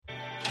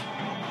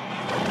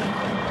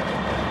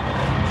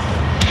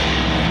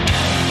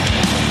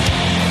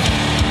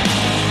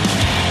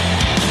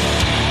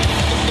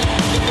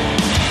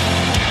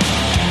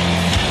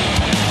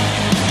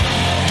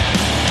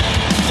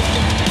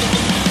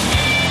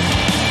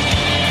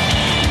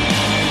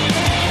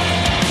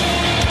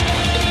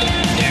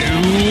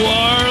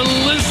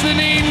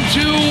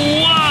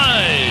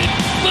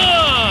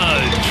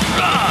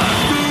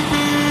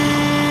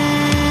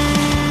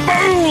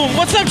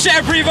up,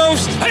 Chad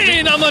Prevost?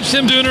 Hey, not much,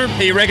 Tim Dooner.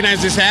 Hey, you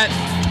recognize this hat?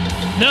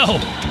 No.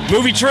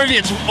 Movie trivia,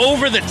 it's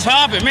over the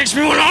top. It makes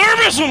me want to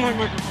harvest on my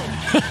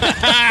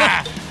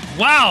microphone.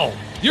 Wow.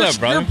 You're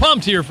brother?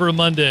 pumped here for a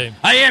Monday.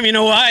 I am, you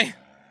know why?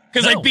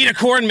 Because I No. beat a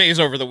corn maze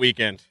over the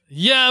weekend.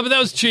 Yeah, but that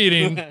was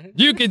cheating.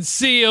 You could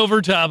see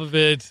over top of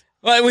it.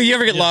 Well, will you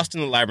ever get lost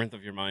in the labyrinth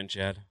of your mind,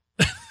 Chad?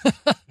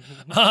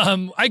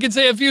 I can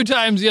say a few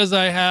times, yes,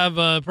 I have.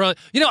 Probably.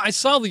 I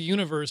saw the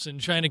universe in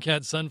China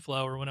Cat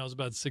Sunflower when I was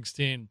about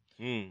 16.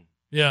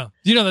 Yeah.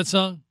 Do you know that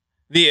song?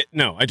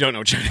 No, I don't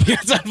know China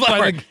Cat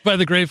Sunflower. By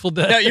the Grateful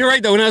Dead. No, you're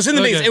right, though. When I was in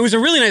the maze, Okay. it was a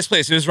really nice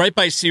place. It was right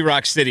by Sea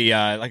Rock City,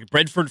 like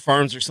Bedford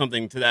Farms or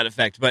something to that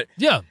effect. But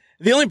Yeah.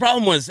 the only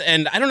problem was,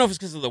 and I don't know if it's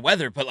because of the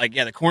weather, but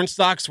the corn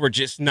stalks were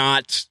just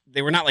not,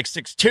 they were not like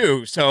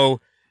 6'2",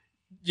 so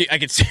I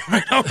could see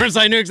right over,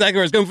 so I knew exactly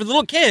where I was going. For the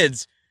little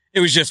kids,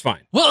 it was just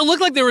fine. Well, it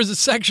looked like there was a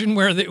section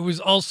where it was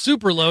all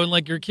super low,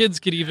 and your kids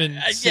could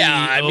even see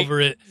over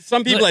it.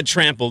 Some people had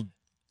trampled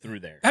through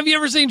there. Have you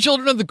ever seen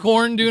Children of the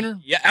Corn, Dooner?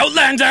 Yeah,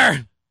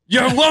 Outlander!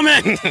 You're a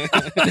woman!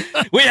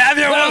 We have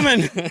your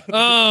woman!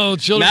 Oh,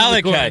 Children of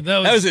the Corn. Malachite.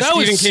 That was a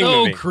Stephen King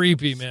so movie.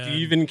 creepy, man.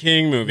 Stephen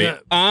King movie. Yeah.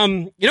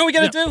 You know what we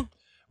gotta do?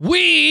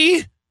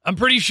 I'm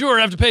pretty sure,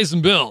 have to pay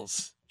some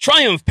bills.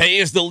 Triumph Pay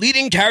is the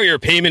leading carrier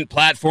payment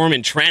platform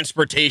in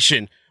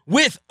transportation.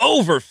 With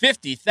over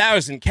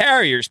 50,000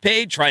 carriers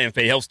paid, Triumph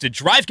Pay helps to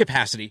drive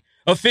capacity,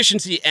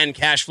 efficiency, and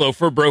cash flow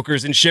for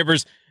brokers and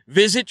shippers.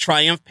 Visit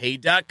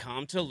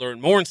triumphpay.com to learn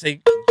more and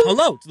say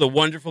hello to the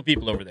wonderful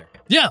people over there.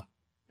 Yeah.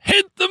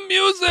 Hit the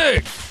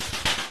music!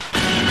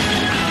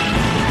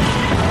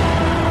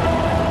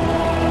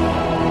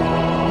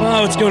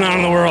 Oh, what's going on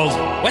in the world?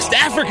 West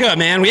Africa,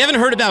 man. We haven't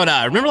heard about,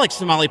 remember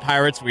Somali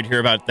pirates? We'd hear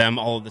about them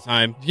all the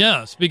time.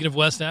 Yeah, speaking of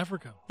West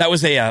Africa. That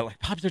was a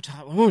popular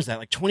top. When was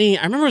that? 20?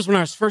 I remember it was when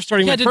I was first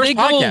starting my did first they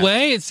podcast. go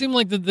away? It seemed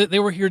like they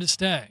were here to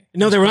stay.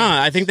 No, they were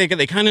not. I think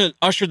they kind of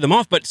ushered them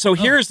off. But so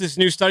here's this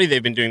new study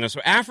they've been doing. So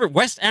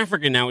West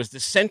Africa now is the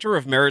center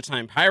of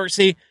maritime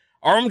piracy,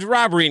 armed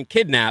robbery, and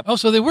kidnap. Oh,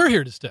 so they were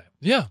here to stay.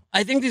 Yeah.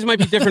 I think these might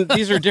be different.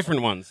 These are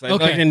different ones. Okay,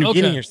 Like in New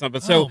Guinea or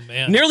something. So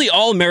man. nearly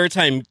all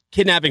maritime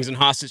kidnappings and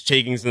hostage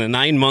takings in the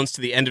 9 months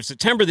to the end of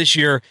September this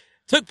year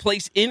took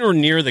place in or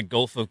near the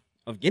Gulf of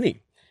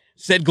Guinea,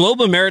 said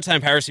global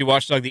maritime piracy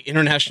watchdog, the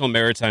International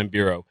Maritime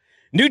Bureau.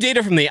 New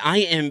data from the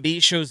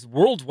IMB shows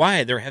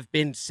worldwide there have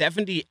been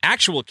 70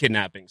 actual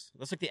kidnappings.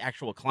 That's like the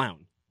actual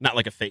clown, not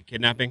like a fake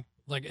kidnapping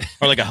or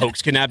like a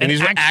hoax kidnapping.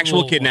 These are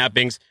actual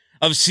kidnappings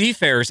of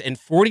seafarers and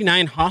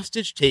 49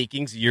 hostage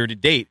takings year to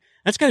date.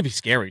 That's got to be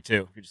scary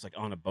too. If you're just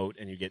on a boat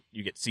and you get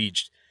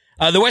sieged.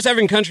 The West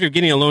African country of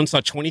Guinea alone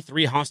saw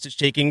 23 hostage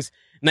takings.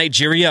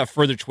 Nigeria, a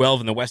further 12,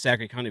 and the West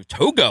African country of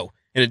Togo,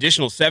 an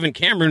additional 7.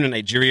 Cameroon and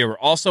Nigeria were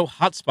also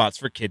hotspots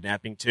for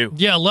kidnapping too.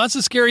 Yeah, lots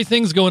of scary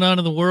things going on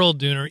in the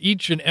world, Dooner,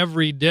 each and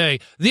every day.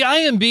 The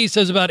IMB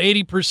says about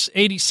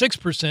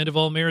 86% of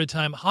all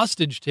maritime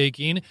hostage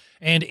taking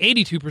and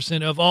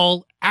 82% of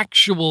all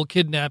actual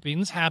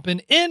kidnappings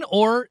happen in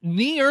or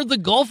near the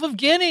Gulf of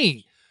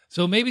Guinea.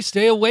 So maybe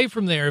stay away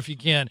from there if you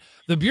can.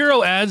 The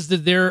Bureau adds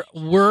that there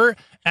were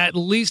at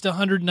least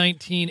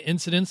 119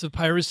 incidents of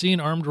piracy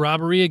and armed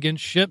robbery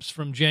against ships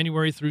from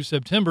January through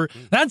September.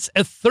 That's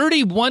a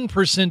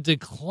 31%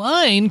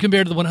 decline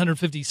compared to the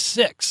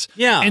 156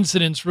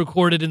 incidents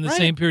recorded in the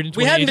same period in 2018.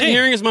 We hadn't been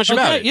hearing as much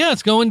about it. Yeah,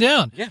 it's going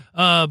down. Yeah.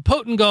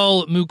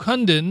 Potengal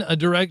Mukundan, a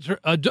director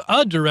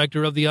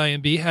of the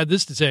IMB, had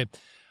this to say.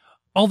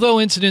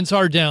 Although incidents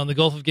are down, the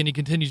Gulf of Guinea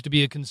continues to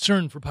be a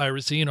concern for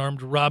piracy and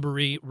armed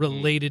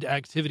robbery-related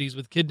activities,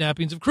 with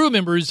kidnappings of crew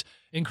members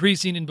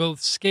increasing in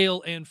both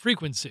scale and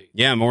frequency.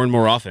 Yeah, more and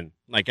more often.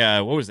 Like,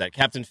 what was that?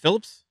 Captain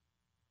Phillips?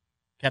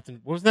 What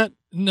was that?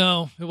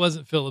 No, it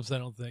wasn't Phillips, I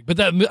don't think. But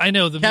that I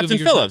know the Captain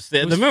movie. Phillips,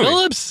 the movie.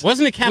 Phillips?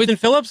 Wasn't it Captain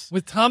Phillips?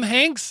 With Tom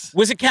Hanks?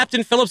 Was it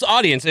Captain Phillips?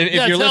 Audience, if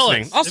you're tell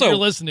listening. us Also, if you're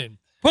listening.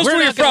 Post We're where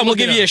you're not gonna from. We'll look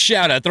give it you a up.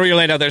 shout out. Throw your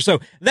light out there. So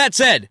that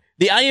said,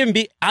 the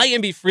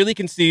IMB freely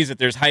concedes that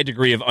there's high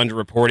degree of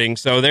underreporting.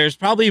 So there's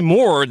probably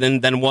more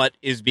than what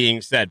is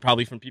being said,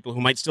 probably from people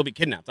who might still be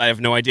kidnapped. I have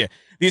no idea.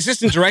 The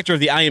assistant director of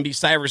the IMB,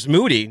 Cyrus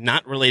Moody,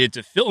 not related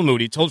to Phil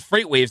Moody, told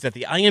FreightWaves that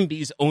the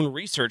IMB's own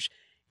research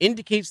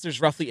indicates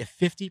there's roughly a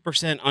 50%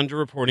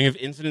 underreporting of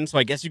incidents. So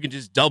I guess you can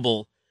just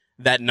double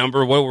that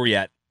number. What were we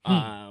at?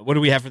 What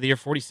do we have for the year?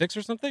 46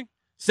 or something?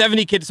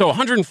 70 kids. So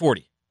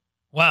 140.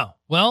 Wow.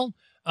 Well,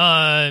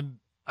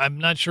 I'm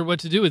not sure what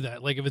to do with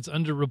that. Like, if it's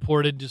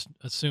underreported, just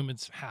assume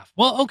it's half.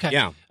 Well, okay.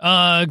 Yeah.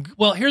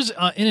 Well, here's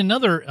in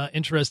another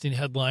interesting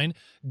headline: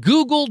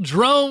 Google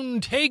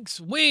drone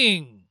takes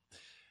wing.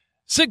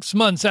 6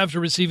 months after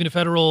receiving a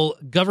federal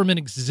government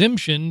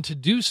exemption to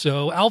do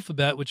so,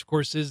 Alphabet, which of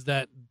course is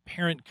that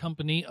parent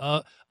company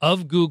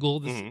of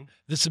Google,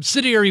 the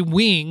subsidiary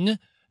wing,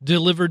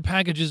 delivered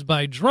packages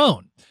by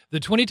drone. The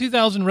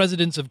 22,000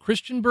 residents of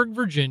Christiansburg,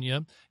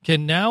 Virginia,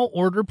 can now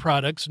order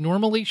products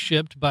normally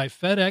shipped by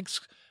FedEx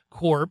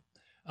Corp,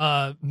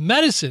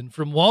 medicine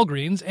from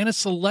Walgreens, and a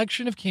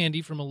selection of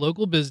candy from a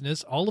local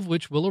business, all of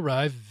which will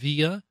arrive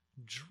via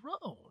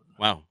drone.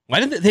 Wow. Why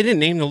didn't they didn't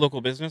name the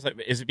local business?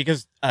 Like, is it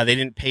because they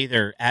didn't pay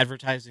their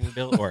advertising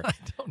bill, or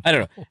I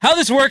don't know. How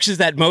this works is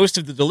that most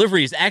of the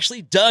delivery is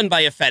actually done by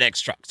a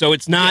FedEx truck, so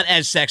it's not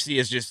as sexy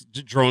as just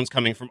drones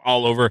coming from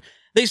all over.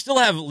 They still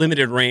have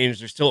limited range.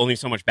 There's still only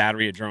so much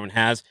battery a drone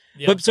has.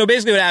 Yep. But so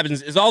basically, what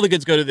happens is all the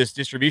goods go to this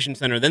distribution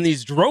center. Then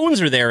these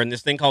drones are there in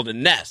this thing called a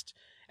nest.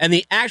 And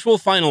the actual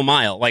final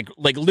mile, like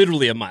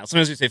literally a mile.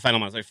 Sometimes we say final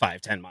mile, it's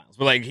like 5-10 miles.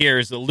 But like here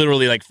is the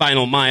literally like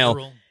final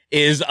mile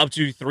is up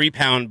to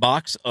 3-pound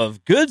box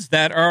of goods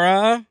that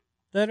are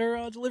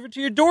delivered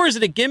to your door. Is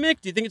it a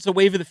gimmick? Do you think it's a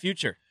wave of the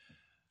future?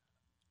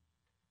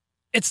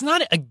 It's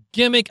not a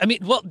gimmick. I mean,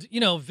 well,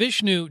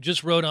 Vishnu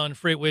just wrote on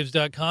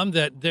freightwaves.com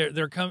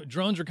that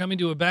drones are coming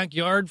to a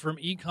backyard from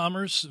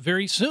e-commerce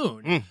very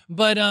soon.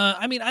 But,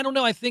 I mean, I don't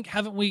know. I think,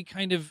 haven't we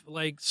kind of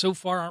so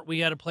far, aren't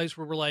we at a place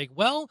where we're like,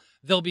 well,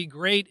 they'll be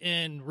great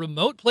in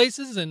remote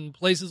places and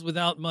places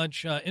without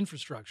much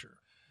infrastructure.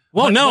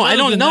 Well, no, I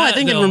don't know. I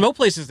think in remote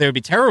places they would be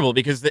terrible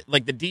because, the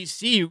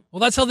DC. Well,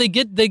 that's how they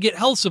get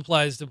health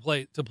supplies to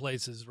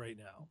places right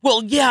now.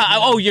 Well, yeah.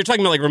 Oh, you're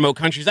talking about remote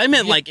countries. I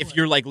meant if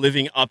you're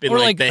living up in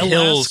the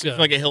hills,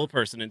 like a hill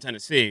person in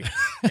Tennessee,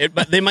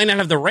 but they might not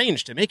have the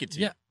range to make it to.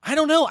 Yeah, I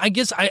don't know. I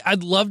guess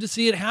I'd love to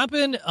see it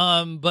happen.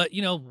 But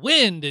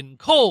wind and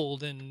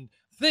cold and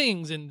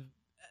things and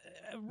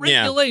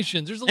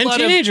regulations. There's a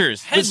lot of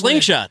teenagers with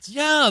slingshots.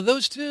 Yeah,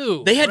 those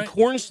two. They had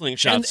corn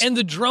slingshots, and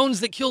the drones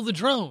that kill the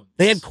drones.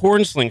 They had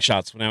corn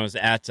slingshots when I was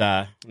at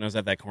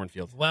that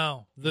cornfield.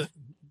 Wow,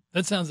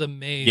 that sounds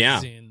amazing.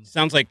 Yeah,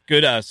 sounds like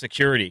good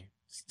security.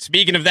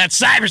 Speaking of that,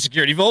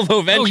 cybersecurity,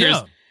 Volvo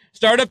Ventures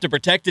startup to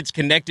protect its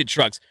connected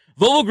trucks.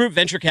 Volvo Group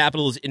Venture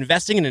Capital is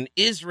investing in an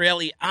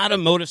Israeli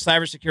automotive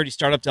cybersecurity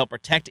startup to help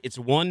protect its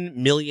 1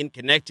 million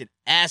connected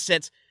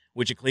assets,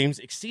 which it claims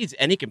exceeds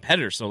any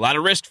competitor. So a lot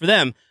of risk for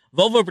them.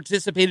 Volvo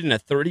participated in a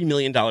 $30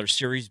 million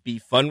Series B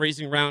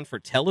fundraising round for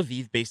Tel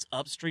Aviv-based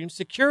upstream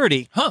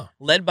security,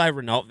 led by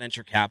Renault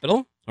Venture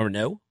Capital. Or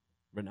Renault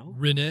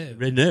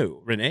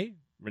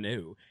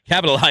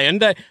Capital,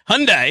 Hyundai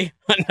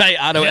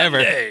Auto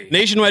Ever,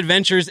 Nationwide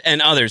Ventures,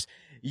 and others.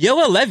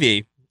 Yoa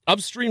Levy,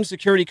 upstream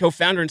security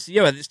co-founder and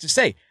CEO, had this to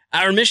say: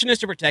 "Our mission is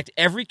to protect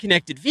every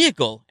connected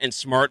vehicle and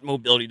smart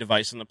mobility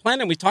device on the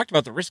planet." And we talked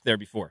about the risk there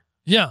before.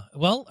 Yeah,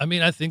 well, I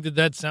mean, I think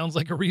that sounds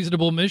like a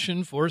reasonable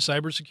mission for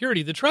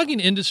cybersecurity. The trucking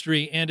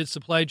industry and its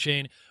supply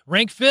chain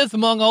rank 5th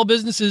among all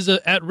businesses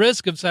at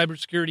risk of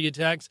cybersecurity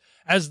attacks,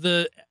 as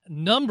the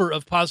number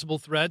of possible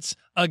threats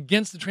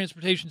against the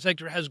transportation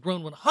sector has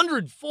grown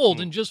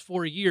 100-fold in just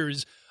 4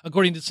 years,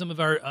 according to some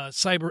of our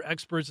cyber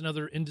experts and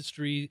other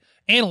industry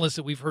analysts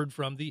that we've heard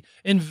from. The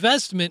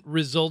investment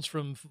results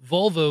from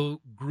Volvo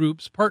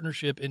Group's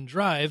partnership in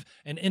Drive,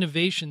 an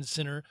innovation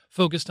center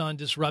focused on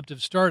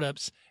disruptive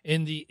startups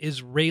in the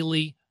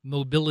Israeli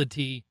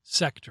mobility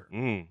sector.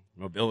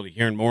 Mobility,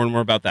 hearing more and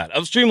more about that.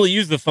 Upstream will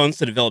use the funds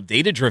to develop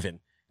data-driven,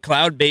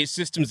 cloud-based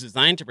systems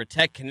designed to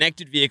protect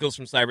connected vehicles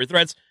from cyber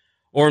threats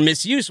or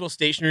misuse while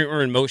stationary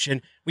or in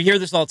motion. We hear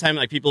this all the time,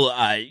 like people,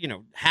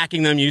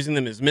 hacking them, using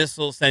them as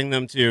missiles, sending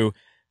them to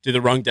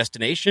the wrong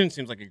destination.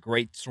 Seems like a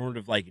great sort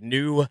of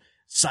new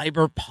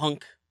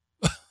cyberpunk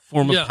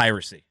form of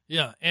piracy.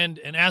 Yeah, and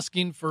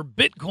asking for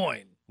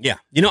Bitcoin. Yeah.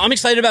 I'm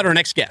excited about our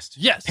next guest.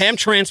 Yes. Pam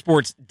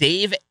Transport's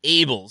Dave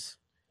Abels.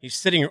 He's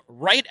sitting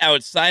right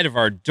outside of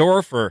our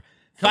door for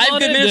 5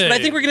 good minutes, but I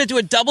think we're going to do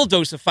a double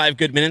dose of 5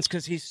 good minutes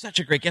because he's such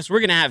a great guest. We're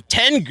going to have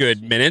 10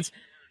 good minutes.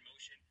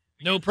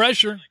 No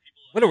pressure.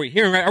 What are we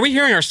hearing? Are we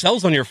hearing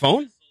ourselves on your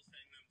phone?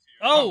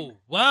 Oh,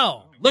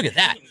 wow. Look at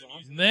that.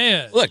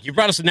 Man. Look, you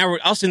brought us now. We're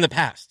us in the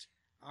past.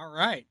 All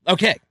right.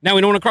 Okay. Now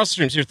we don't want to cross the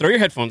stream, so throw your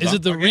headphones on. Is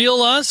it the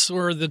real us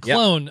or the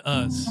clone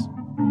us?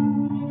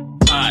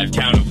 5,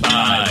 count of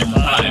 5.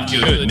 5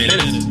 good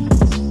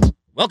minutes.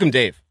 Welcome,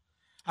 Dave.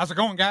 How's it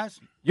going, guys?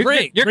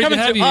 Great. You're Great coming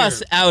to have to you us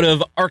here. out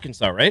of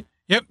Arkansas, right?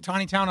 Yep,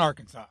 Tiny Town,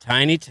 Arkansas.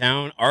 Tiny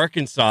Town,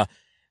 Arkansas.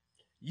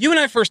 You and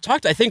I first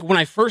talked, I think, when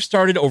I first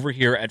started over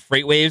here at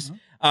FreightWaves.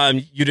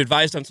 You'd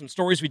advised on some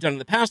stories we've done in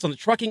the past on the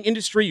trucking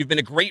industry. You've been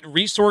a great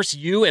resource,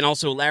 you and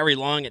also Larry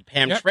Long at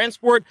Pam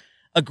Transport,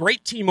 a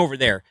great team over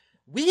there.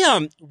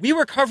 We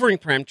were covering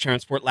Pam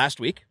Transport last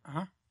week,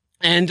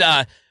 and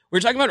we were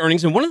talking about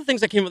earnings, and one of the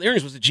things that came with the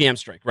earnings was the GM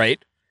strike,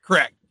 right?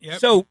 Correct. Yep.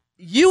 So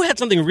you had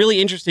something really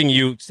interesting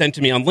you sent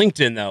to me on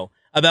LinkedIn, though,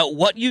 about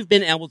what you've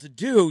been able to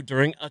do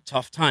during a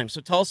tough time. So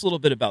tell us a little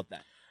bit about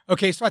that.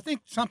 Okay, so I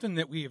think something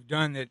that we have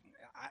done that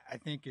I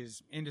think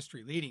is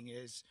industry leading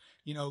is,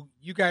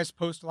 you guys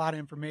post a lot of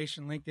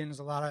information. LinkedIn is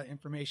a lot of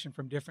information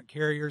from different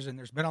carriers, and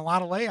there's been a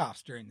lot of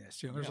layoffs during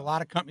this. There's a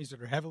lot of companies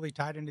that are heavily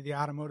tied into the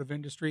automotive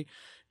industry.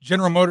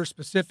 General Motors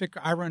specific,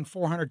 I run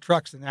 400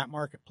 trucks in that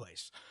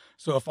marketplace.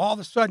 So if all of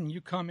a sudden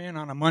you come in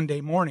on a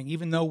Monday morning,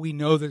 even though we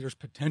know that there's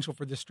potential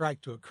for this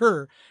strike to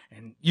occur,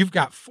 and you've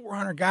got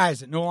 400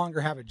 guys that no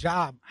longer have a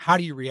job, how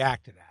do you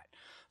react to that?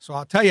 So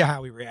I'll tell you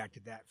how we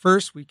reacted to that.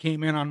 First, we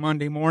came in on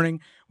Monday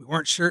morning. We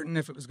weren't certain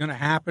if it was going to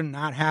happen,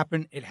 not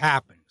happen. It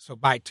happened. So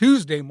by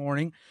Tuesday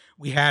morning,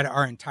 we had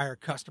our entire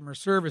customer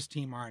service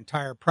team, our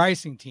entire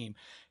pricing team.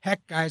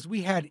 Heck, guys,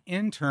 we had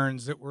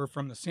interns that were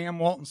from the Sam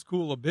Walton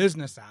School of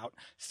Business out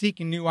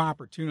seeking new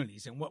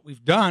opportunities. And what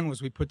we've done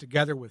was we put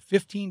together with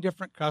 15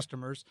 different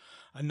customers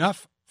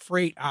enough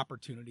freight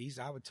opportunities.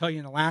 I would tell you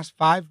in the last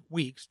 5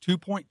 weeks,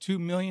 $2.2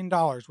 million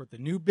worth of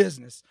new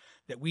business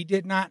that we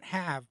did not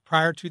have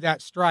prior to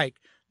that strike,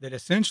 that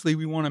essentially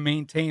we want to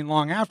maintain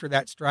long after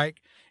that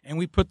strike. And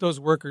we put those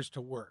workers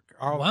to work,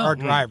 our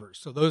drivers.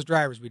 So those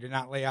drivers, we did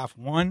not lay off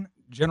one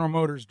General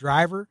Motors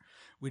driver.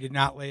 We did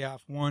not lay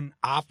off one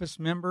office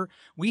member.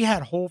 We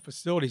had whole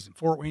facilities in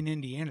Fort Wayne,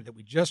 Indiana that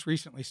we just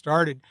recently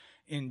started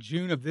in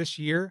June of this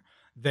year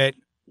that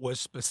was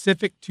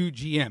specific to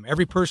GM.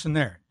 Every person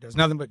there does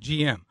nothing but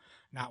GM.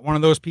 Not one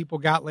of those people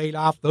got laid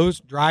off. Those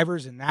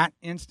drivers in that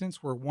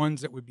instance were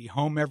ones that would be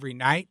home every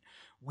night.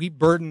 We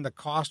burdened the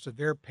cost of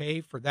their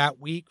pay for that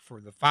week,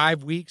 for the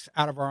 5 weeks,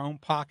 out of our own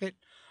pocket.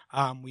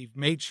 We've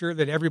made sure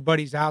that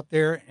everybody's out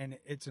there, and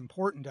it's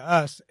important to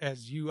us,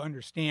 as you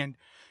understand,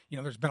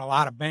 there's been a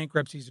lot of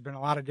bankruptcies, there's been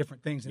a lot of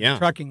different things in the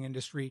trucking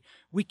industry.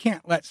 We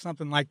can't let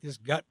something like this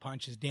gut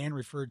punch, as Dan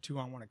referred to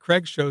on one of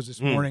Craig's shows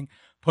this morning,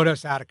 put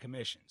us out of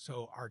commission.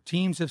 So our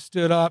teams have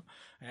stood up,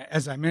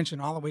 as I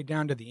mentioned, all the way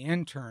down to the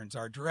interns.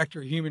 Our director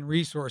of human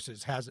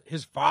resources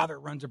his father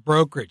runs a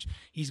brokerage.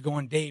 He's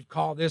going, Dave,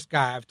 call this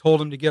guy. I've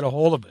told him to get a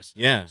hold of us.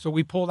 Yeah. So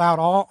we pulled out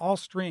all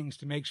strings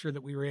to make sure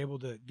that we were able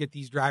to get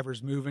these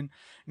drivers moving.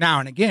 Now,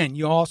 and again,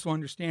 you also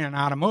understand in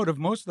automotive,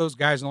 most of those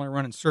guys only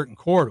run in certain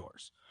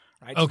corridors.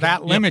 Right? Okay. So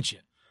that limits you.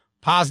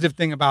 Positive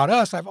thing about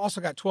us, I've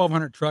also got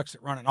 1,200 trucks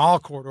that run in all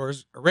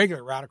corridors, a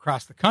regular route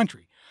across the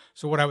country.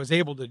 So what I was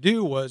able to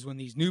do was, when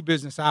these new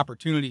business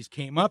opportunities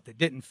came up that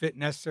didn't fit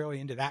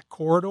necessarily into that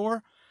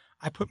corridor,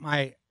 I put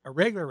my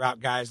irregular route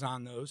guys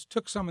on those,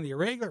 took some of the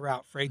irregular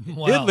route freight that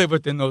did live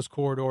within those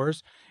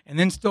corridors, and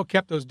then still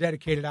kept those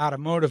dedicated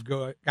automotive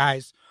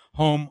guys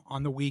home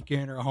on the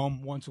weekend or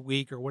home once a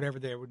week or whatever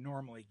they would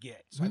normally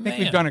get. So I think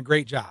we've done a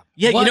great job.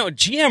 Yeah,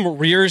 GM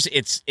rears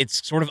its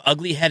sort of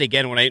ugly head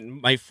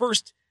again. My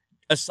first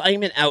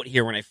assignment out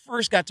here, when I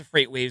first got to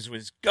FreightWaves,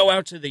 was go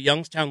out to the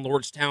Youngstown,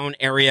 Lordstown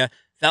area.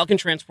 Falcon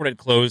Transport had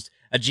closed.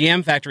 A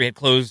GM factory had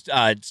closed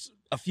a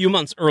few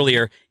months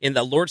earlier in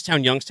the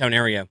Lordstown, Youngstown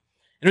area.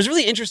 And it was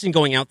really interesting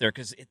going out there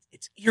because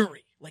it's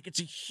eerie. Like, it's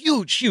a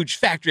huge, huge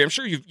factory. I'm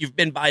sure you've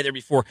been by there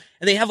before.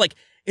 And they have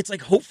it's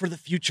like hope for the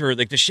future,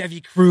 like the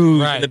Chevy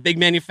Cruze, and the big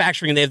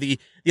manufacturing, and they have the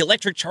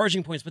electric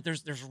charging points, but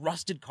there's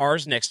rusted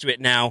cars next to it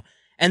now,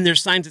 and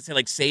there's signs that say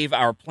like "Save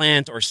our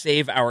plant" or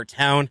 "Save our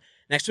town"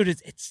 next to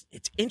it.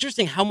 It's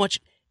interesting how much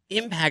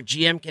impact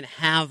GM can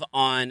have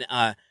on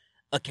a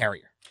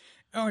carrier.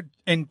 Oh,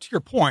 and to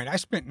your point, I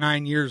spent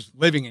 9 years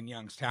living in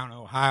Youngstown,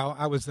 Ohio.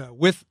 I was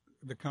with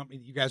the company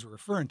that you guys were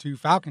referring to,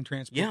 Falcon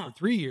Transport, for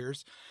 3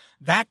 years.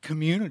 That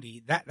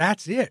community,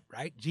 that's it,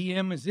 right?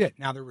 GM is it.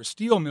 Now, there were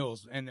steel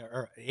mills in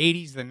the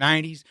 80s, the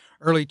 90s,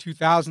 early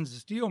 2000s, the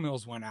steel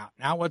mills went out.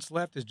 Now what's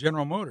left is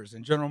General Motors,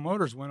 and General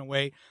Motors went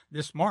away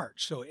this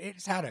March. So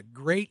it's had a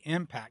great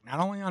impact,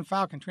 not only on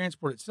Falcon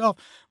Transport itself,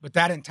 but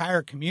that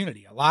entire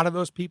community. A lot of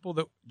those people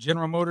that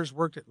General Motors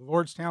worked at the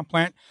Lordstown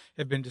plant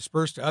have been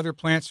dispersed to other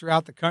plants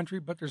throughout the country,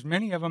 but there's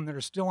many of them that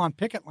are still on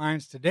picket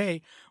lines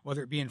today,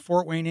 whether it be in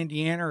Fort Wayne,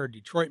 Indiana, or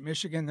Detroit,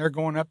 Michigan. They're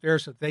going up there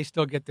so that they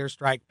still get their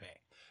strike pay.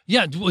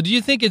 Yeah. Do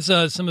you think it's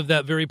some of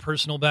that very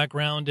personal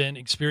background and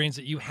experience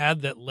that you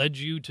had that led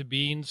you to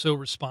being so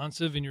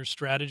responsive in your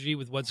strategy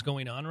with what's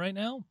going on right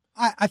now?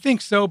 I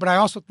think so, but I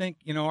also think,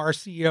 our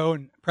CEO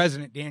and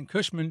president, Dan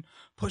Cushman,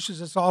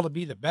 pushes us all to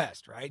be the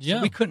best, right? Yeah.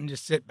 So we couldn't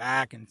just sit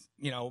back and,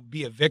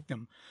 be a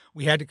victim.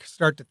 We had to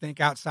start to think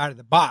outside of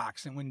the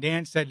box. And when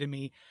Dan said to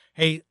me,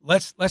 hey,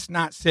 let's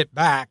not sit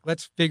back,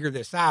 let's figure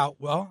this out,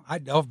 well, I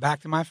delved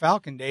back to my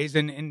Falcon days,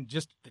 and in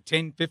just the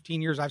 10,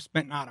 15 years I've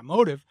spent in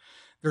automotive,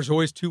 there's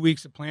always 2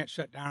 weeks of plant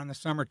shut down in the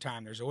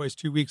summertime. There's always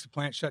 2 weeks of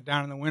plant shut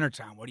down in the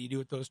wintertime. What do you do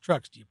with those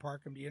trucks? Do you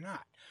park them? Do you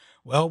not?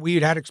 Well, we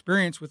had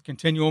experience with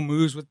continual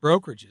moves with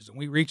brokerages, and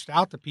we reached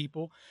out to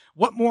people.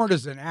 What more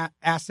does an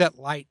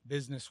asset-light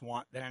business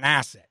want than an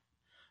asset?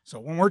 So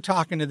when we're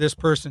talking to this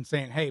person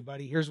saying, hey,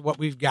 buddy, here's what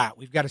we've got.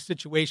 We've got a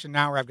situation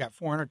now where I've got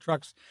 400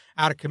 trucks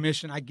out of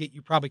commission. I get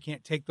you probably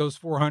can't take those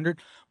 400.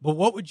 But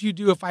what would you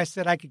do if I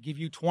said I could give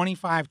you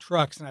 25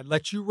 trucks and I'd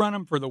let you run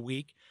them for the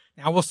week?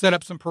 Now we'll set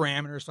up some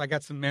parameters. So I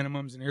got some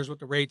minimums, and here's what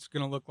the rate's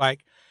going to look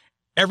like.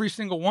 Every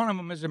single one of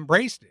them has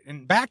embraced it.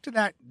 And back to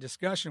that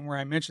discussion where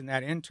I mentioned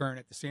that intern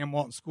at the Sam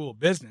Walton School of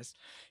Business,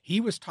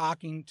 he was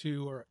talking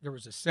to, or there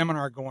was a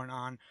seminar going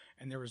on,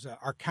 and there was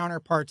our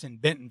counterparts in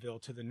Bentonville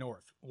to the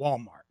north,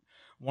 Walmart.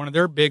 One of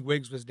their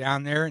bigwigs was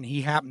down there, and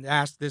he happened to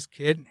ask this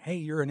kid, hey,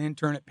 you're an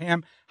intern at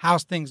PAM.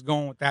 How's things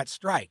going with that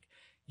strike?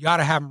 You ought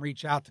to have them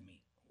reach out to me.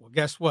 Well,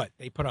 guess what?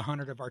 They put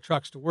 100 of our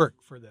trucks to work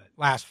for the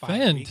last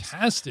 5 weeks.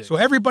 Fantastic. So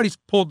everybody's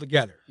pulled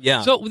together.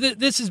 Yeah. So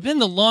this has been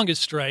the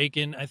longest strike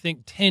in, I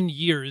think, 10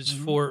 years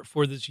for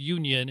this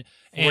union.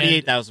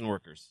 48,000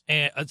 workers.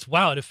 And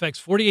it affects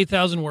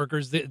 48,000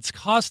 workers. It's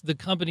cost the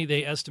company,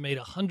 they estimate,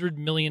 $100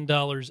 million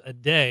a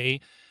day.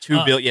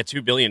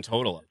 $2 billion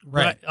total.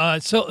 Right.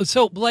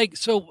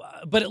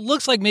 But it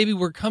looks like maybe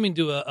we're coming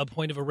to a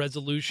point of a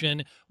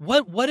resolution.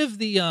 What have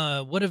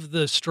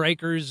the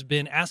strikers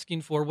been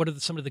asking for? What are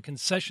some of the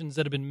concessions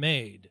that have been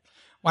made?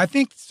 Well, I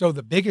think so.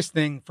 The biggest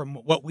thing from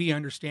what we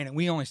understand, and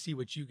we only see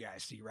what you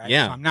guys see, right?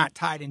 Yeah. So I'm not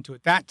tied into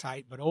it that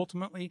tight, but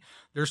ultimately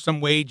there's some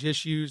wage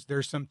issues,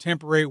 there's some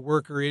temporary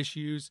worker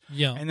issues,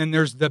 and then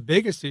there's the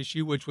biggest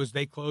issue, which was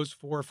they closed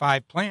 4 or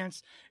 5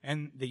 plants,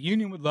 and the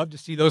union would love to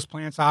see those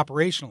plants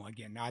operational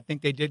again. Now, I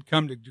think they did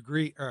come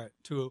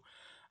to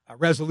a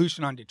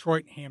resolution on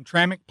Detroit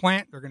Hamtramck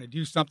plant. They're going to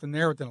do something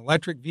there with an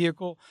electric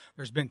vehicle.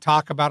 There's been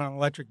talk about an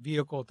electric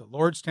vehicle at the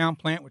Lordstown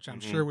plant, which I'm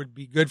sure would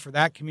be good for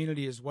that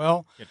community as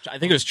well. I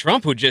think it was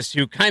Trump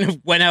who kind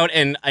of went out,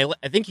 and I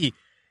think he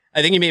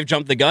may have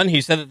jumped the gun.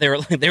 He said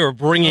that they were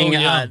bringing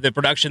the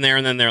production there,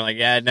 and then they're like,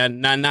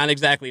 not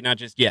exactly, not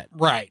just yet.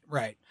 Right.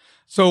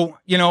 So,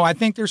 I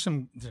think there's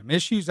some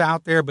issues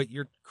out there, but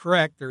you're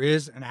correct. There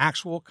is an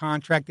actual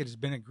contract that has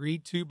been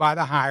agreed to by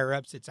the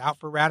higher-ups. It's out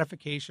for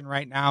ratification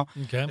right now.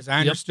 Okay. As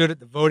I understood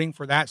it, the voting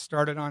for that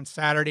started on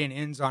Saturday and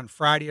ends on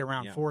Friday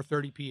around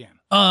 4:30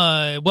 p.m.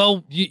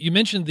 Well, you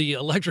mentioned the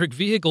electric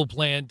vehicle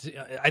plant.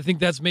 I think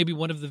that's maybe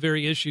one of the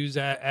very issues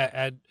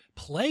at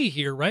play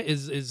here, right?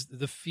 Is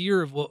the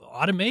fear of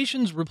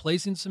automation's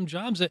replacing some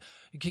jobs.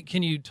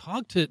 Can you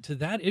talk to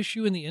that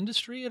issue in the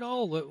industry at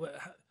all?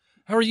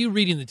 How are you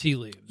reading the tea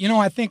leaves?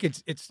 I think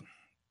it's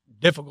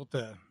difficult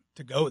to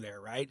go there,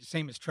 right?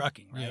 Same as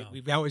trucking, right? Yeah.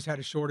 We've always had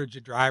a shortage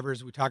of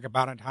drivers. We talk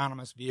about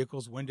autonomous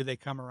vehicles. When do they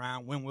come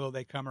around? When will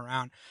they come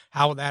around?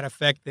 How will that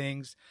affect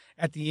things?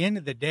 At the end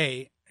of the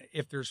day,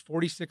 if there's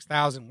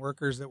 46,000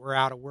 workers that were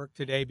out of work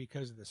today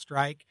because of the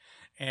strike,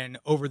 and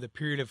over the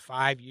period of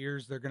 5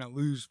 years, they're going to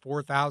lose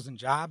 4,000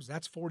 jobs,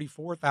 that's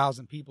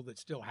 44,000 people that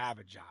still have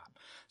a job.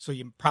 So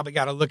you probably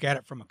got to look at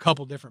it from a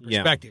couple different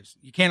perspectives.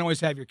 You can't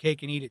always have your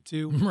cake and eat it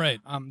too. Right.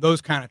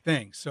 Those kind of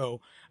things.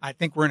 So I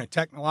think we're in a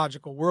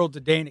technological world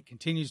today, and it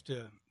continues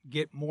to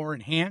get more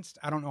enhanced.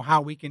 I don't know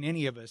how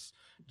any of us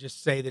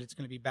just say that it's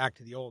going to be back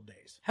to the old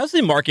days. How's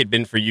the market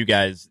been for you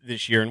guys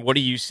this year, and what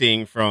are you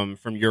seeing from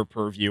your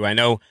purview? I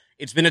know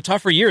it's been a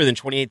tougher year than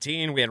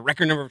 2018. We had a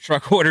record number of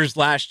truck orders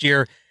last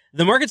year.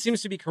 The market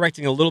seems to be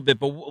correcting a little bit,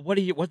 but what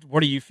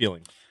are you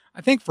feeling? I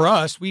think for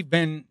us, we've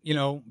been,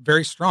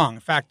 very strong. In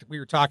fact, we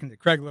were talking to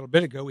Craig a little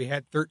bit ago. We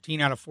had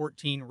 13 out of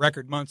 14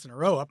 record months in a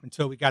row up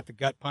until we got the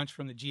gut punch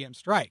from the GM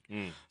strike.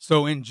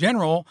 So in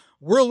general,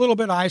 we're a little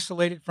bit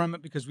isolated from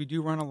it because we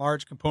do run a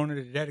large component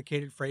of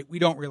dedicated freight. We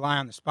don't rely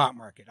on the spot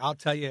market. I'll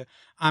tell you,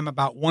 I'm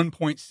about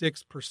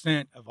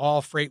 1.6% of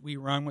all freight we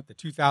run with the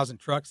 2,000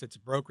 trucks. It's a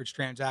brokerage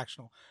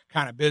transactional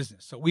kind of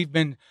business. So we've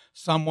been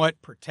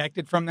somewhat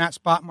protected from that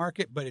spot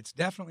market, but it's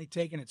definitely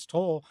taken its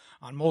toll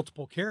on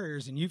multiple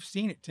carriers. And you've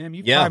seen it, Tim.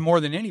 You've probably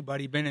more than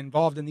anybody been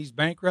involved in these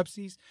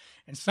bankruptcies.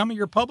 And some of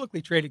your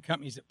publicly traded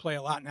companies that play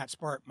a lot in that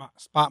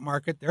spot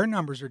market, their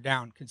numbers are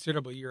down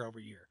considerably year over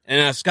year.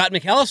 And Scott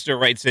McAllister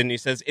writes in, he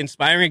says,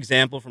 inspiring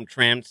example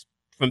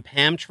from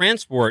PAM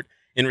Transport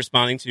in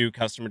responding to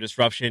customer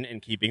disruption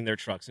and keeping their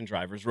trucks and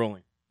drivers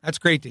rolling. That's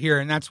great to hear,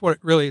 and that's what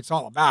really it's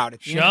all about.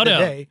 At the end of the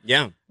day,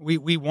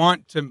 we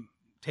want to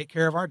take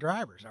care of our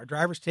drivers. Our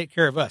drivers take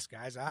care of us,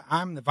 guys.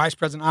 I'm the vice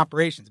president of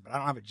operations, but I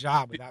don't have a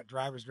job without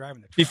drivers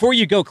driving the truck. Before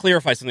you go,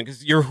 clarify something,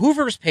 because your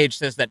Hoover's page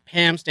says that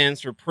PAM stands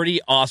for pretty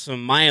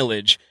awesome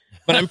mileage,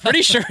 but I'm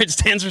pretty sure it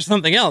stands for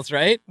something else,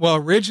 right? Well,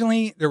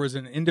 originally there was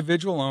an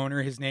individual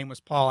owner. His name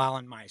was Paul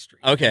Allen Maestri.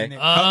 Okay. And the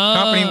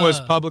company was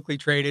publicly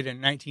traded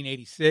in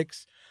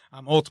 1986.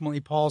 Ultimately,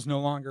 Paul's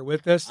no longer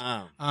with us,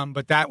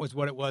 but that was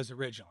what it was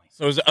originally.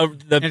 So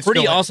the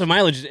pretty awesome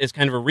mileage is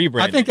kind of a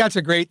rebrand. I think that's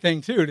a great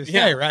thing, too, to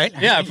say, right?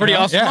 Yeah, pretty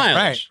awesome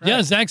mileage. Right.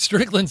 Yeah, Zach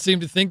Strickland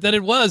seemed to think that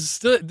it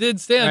did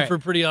stand for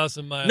pretty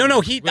awesome mileage.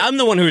 No, I'm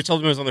the one who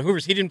told him it was on the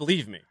Hoovers. He didn't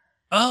believe me.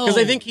 Oh.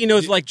 Because I think he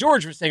knows, like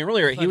George was saying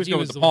earlier, he was going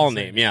with the Paul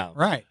name. Yeah.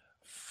 Right.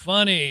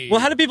 Funny. Well,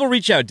 how do people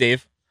reach out,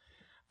 Dave?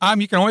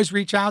 You can always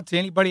reach out to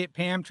anybody at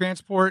PAM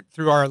Transport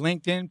through our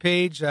LinkedIn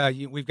page.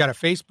 We've got a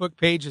Facebook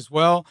page as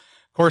well.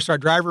 Of course, our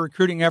driver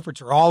recruiting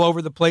efforts are all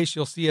over the place.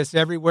 You'll see us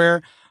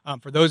everywhere.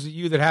 For those of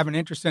you that have an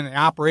interest in the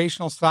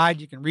operational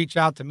side, you can reach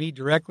out to me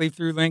directly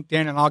through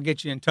LinkedIn, and I'll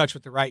get you in touch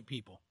with the right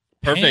people.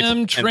 Perfect.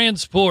 PAM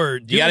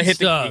Transport. You got to hit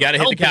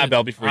the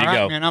cowbell before you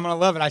go. Man, I'm going to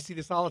love it. I see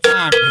this all the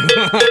time.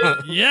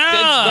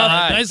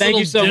 Yeah. Nice. Thank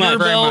you so much.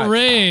 Bell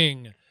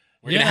ring.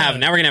 We're gonna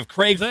have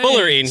Craig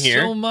Fuller in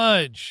here. So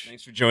much.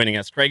 Thanks for joining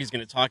us. Craig is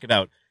going to talk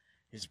about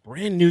his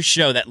brand new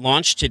show that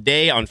launched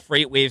today on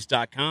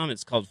FreightWaves.com.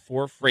 It's called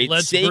For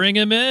Freight's Sake. Let's bring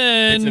him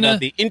in. It's about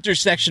the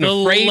intersection of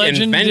the freight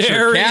and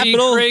venture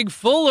capital. Craig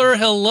Fuller,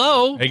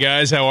 hello. Hey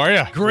guys, how are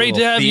you? Great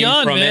to have you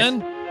on, man.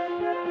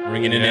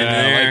 Bringing it in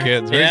there. I like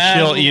it. It's very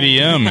chill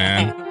EDM,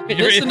 man.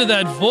 Listen to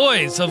that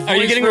voice. Are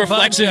you getting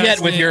reflexive yet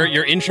with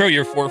your intro,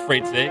 your For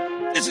Freight's Sake?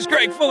 this is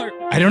Greg Fuller.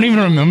 I don't even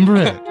remember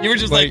it. You were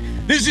just like,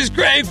 this is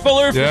Greg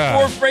Fuller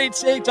for Freight's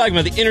sake, talking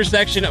about the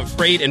intersection of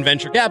freight and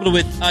venture capital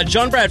with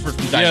John Bradford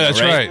from Dynamo,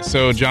 that's right.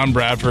 So John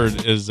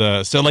Bradford is,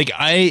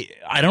 I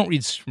don't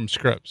read from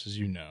scripts, as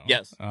you know.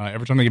 Yes.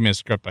 Every time they give me a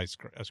script, I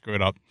screw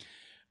it up.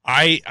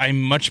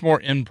 I'm much more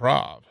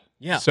improv.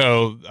 Yeah.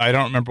 So I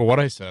don't remember what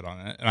I said on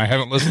it, and I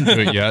haven't listened to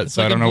it yet,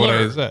 so I don't know what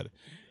I said.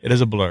 It is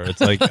a blur.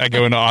 It's like I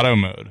go into auto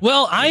mode.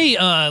 Well,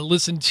 I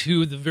listened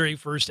to the very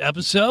first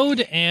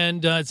episode,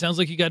 and it sounds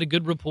like you got a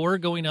good rapport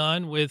going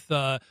on with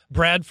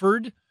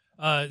Bradford.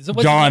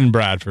 John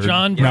Bradford.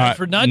 John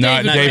Bradford. Not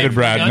David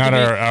Bradford. Not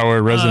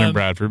our resident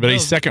Bradford, but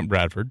he's second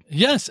Bradford.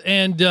 Yes,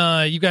 and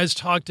you guys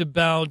talked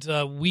about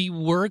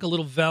WeWork, a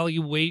little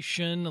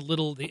valuation, a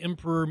little the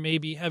Emperor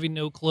maybe having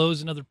no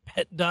clothes, another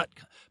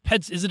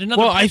Pets, is it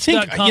another? Well, I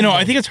think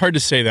it's hard to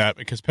say that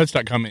because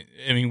Pets.com.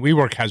 I mean,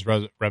 WeWork has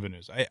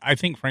revenues. I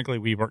think, frankly,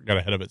 WeWork got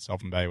ahead of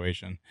itself in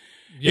valuation.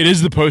 Yeah. It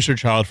is the poster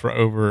child for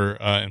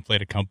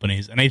inflated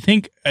companies, and I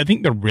think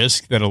the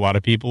risk that a lot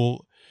of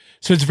people.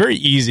 So it's very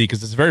easy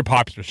because it's a very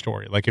popular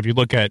story. Like if you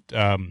look at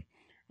a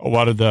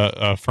lot of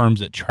the firms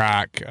that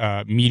track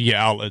media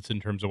outlets in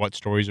terms of what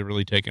stories are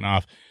really taking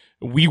off,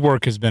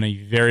 WeWork has been a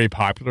very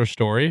popular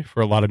story for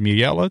a lot of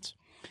media outlets.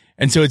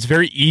 And so it's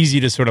very easy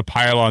to sort of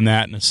pile on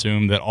that and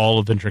assume that all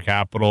of venture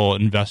capital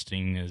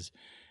investing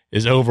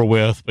is over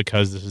with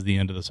because this is the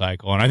end of the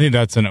cycle. And I think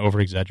that's an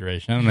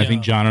over-exaggeration. And I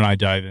think John and I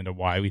dive into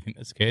why we think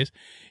that's the case.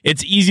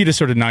 It's easy to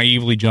sort of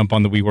naively jump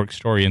on the WeWork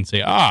story and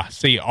say,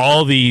 see,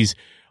 all these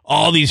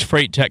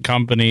freight tech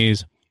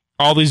companies,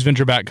 all these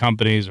venture-backed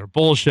companies are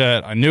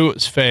bullshit. I knew it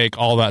was fake,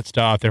 all that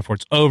stuff. Therefore,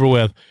 it's over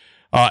with.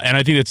 And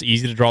I think it's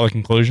easy to draw the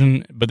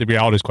conclusion, but the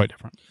reality is quite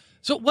different.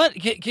 So what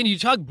can you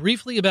talk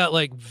briefly about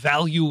like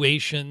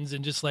valuations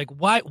and just like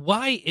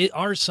why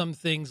are some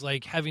things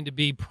like having to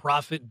be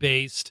profit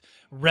based,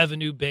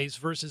 revenue based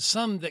versus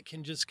some that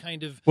can just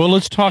kind of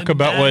let's talk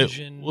about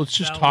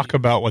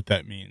what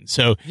that means.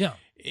 So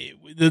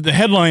the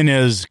headline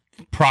is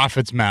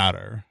profits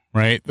matter,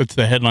 right? That's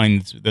the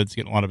headline that's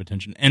getting a lot of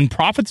attention. And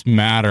profits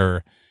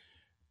matter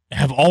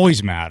have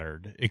always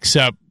mattered,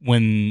 except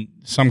when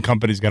some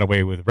companies got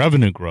away with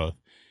revenue growth.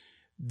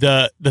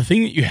 The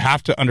thing that you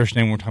have to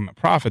understand when we're talking about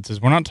profits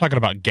is we're not talking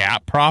about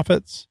GAAP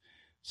profits,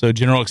 so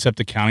general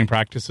accepted accounting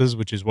practices,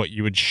 which is what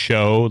you would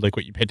show, like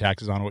what you pay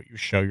taxes on, what you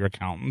show your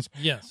accountants.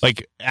 Yes.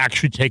 Like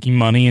actually taking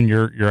money in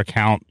your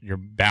account, your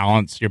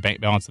balance, your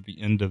bank balance at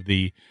the end of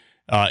the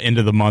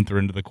month or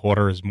end of the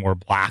quarter is more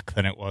black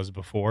than it was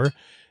before.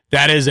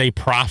 That is a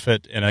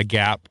profit in a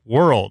GAAP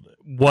world.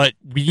 What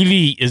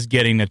really is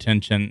getting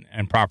attention,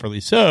 and properly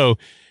so,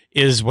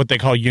 is what they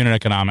call unit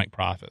economic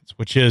profits,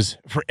 which is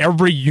for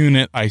every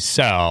unit I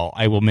sell,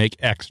 I will make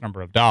X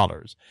number of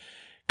dollars.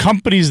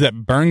 Companies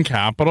that burn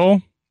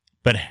capital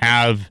but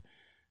have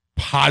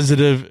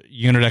positive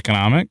unit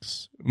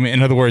economics,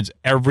 in other words,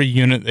 every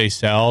unit they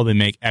sell, they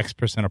make X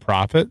percent of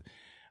profit,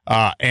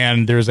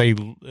 and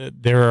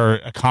there are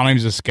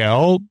economies of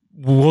scale,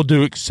 will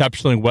do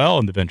exceptionally well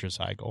in the venture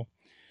cycle.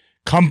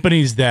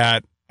 Companies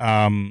that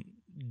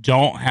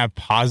don't have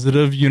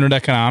positive unit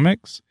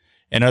economics,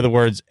 in other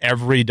words,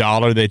 every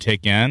dollar they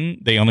take in,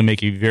 they only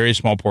make a very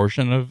small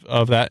portion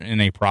of that in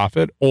a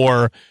profit.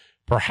 Or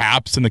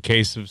perhaps in the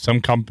case of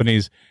some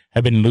companies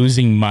have been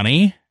losing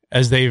money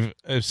as they've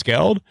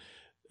scaled.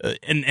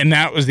 And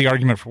that was the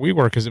argument for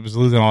WeWork, because it was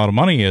losing a lot of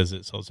money as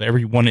it sold. So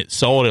when it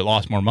sold, it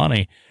lost more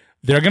money.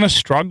 They're going to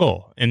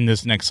struggle in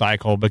this next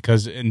cycle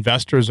because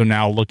investors are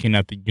now looking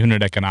at the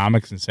unit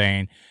economics and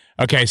saying,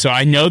 okay, so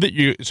I know that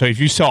if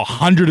you sell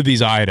 100 of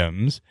these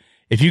items,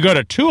 if you go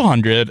to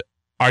 200,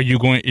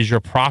 is your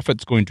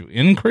profits going to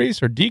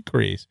increase or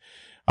decrease?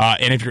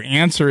 And if your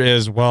answer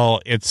is, well,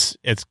 I'm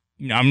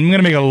not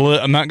going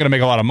to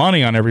make a lot of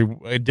money on every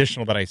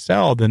additional that I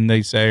sell, then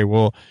they say,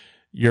 well,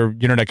 your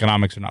unit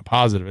economics are not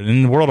positive. And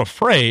in the world of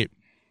freight,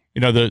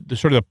 the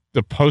sort of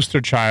the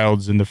poster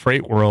childs in the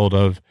freight world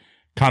of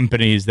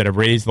companies that have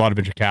raised a lot of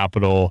venture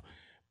capital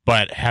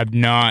but have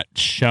not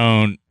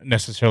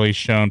necessarily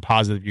shown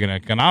positive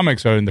unit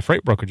economics are in the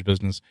freight brokerage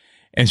business.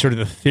 And sort of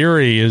the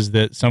theory is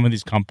that some of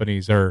these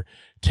companies are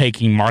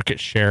taking market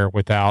share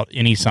without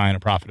any sign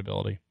of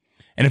profitability.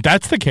 And if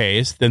that's the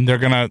case, then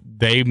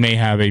they may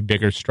have a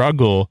bigger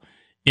struggle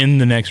in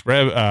the next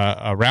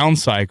round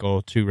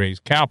cycle to raise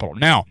capital.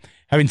 Now,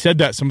 having said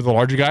that, some of the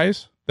larger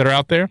guys that are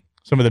out there,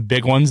 some of the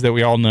big ones that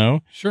we all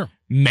know, sure,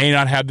 may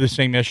not have the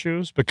same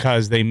issues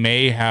because they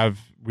may have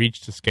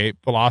reached escape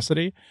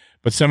velocity.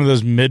 But some of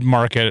those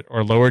mid-market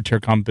or lower-tier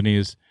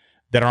companies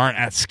that aren't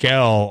at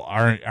scale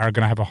are going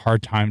to have a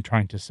hard time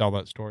trying to sell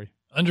that story.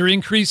 Under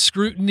increased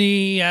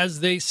scrutiny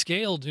as they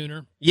scale,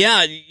 Dooner.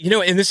 Yeah,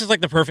 and this is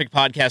like the perfect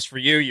podcast for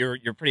you.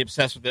 You're pretty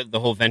obsessed with the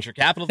whole venture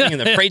capital thing and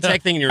the freight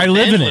tech thing, and you're an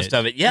evangelist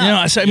of it. Yeah,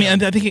 I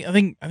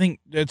think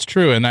that's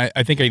true, and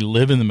I think I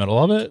live in the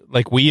middle of it.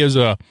 Like we as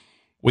a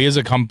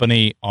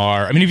company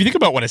are. I mean, if you think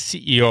about what a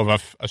CEO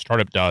of a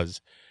startup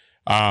does,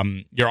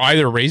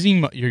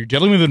 you're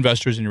dealing with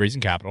investors and you're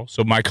raising capital.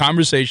 So my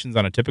conversations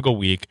on a typical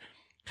week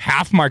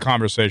half my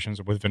conversations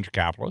are with venture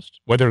capitalists,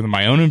 whether they're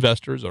my own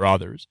investors or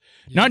others,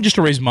 not just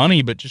to raise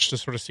money, but just to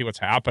sort of see what's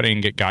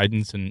happening, get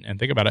guidance, and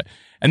think about it.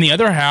 And the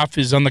other half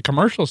is on the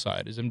commercial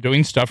side, is I'm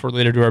doing stuff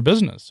related to our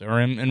business or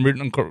in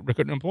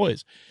recruiting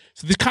employees.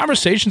 So these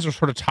conversations are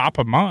sort of top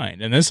of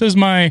mind, and this is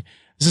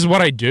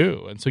what I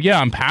do. And so, yeah,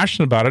 I'm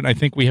passionate about it, and I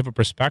think we have a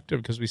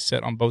perspective because we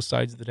sit on both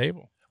sides of the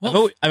table.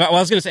 Well, I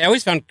was going to say,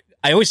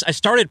 I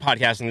started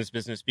podcasting this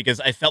business because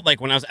I felt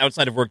like when I was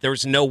outside of work, there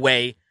was no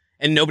way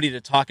and nobody to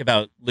talk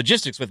about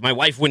logistics with. My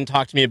wife wouldn't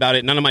talk to me about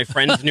it. None of my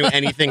friends knew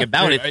anything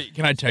about it.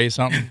 Can I tell you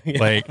something? Yeah.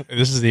 Like,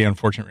 this is the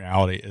unfortunate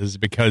reality, is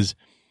because,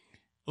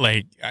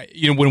 like,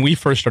 when we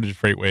first started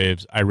Freight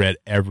Waves, I read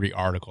every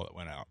article that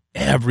went out,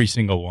 every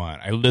single one.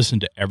 I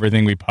listened to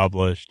everything we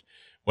published.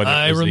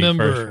 I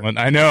remember.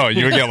 I know.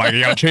 You would get like,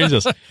 you got to change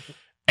this.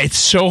 It's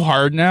so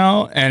hard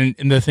now. And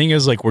the thing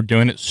is, like, we're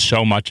doing it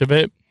so much of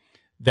it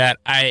that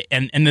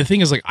and the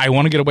thing is, like, I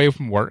want to get away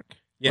from work.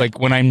 Yeah. Like,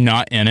 when I'm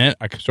not in it,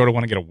 I sort of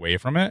want to get away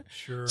from it.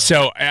 Sure.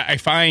 So I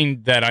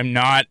find that I'm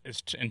not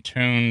as in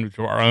tune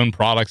to our own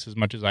products as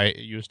much as I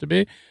used to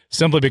be,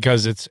 simply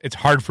because it's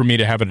hard for me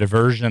to have a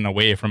diversion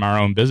away from our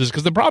own business.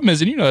 Because the problem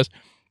is, and you know this,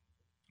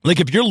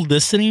 like, if you're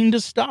listening to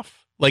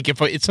stuff, like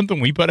if it's something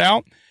we put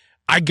out,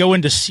 I go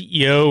into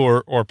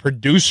CEO or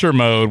producer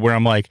mode where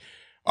I'm like,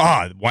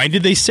 why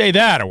did they say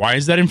that? Or why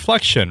is that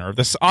inflection? Or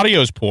this audio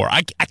is poor.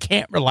 I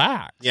can't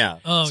relax. Yeah.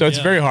 So it's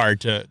very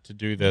hard to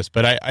do this.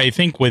 But I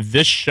think with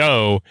this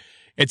show,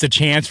 it's a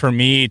chance for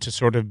me to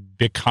sort of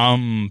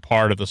become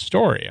part of the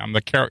story. I'm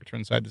the character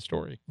inside the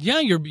story. Yeah,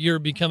 you're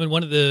becoming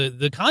one of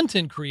the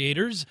content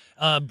creators,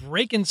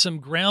 breaking some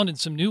ground in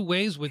some new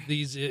ways with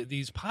these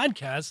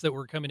podcasts that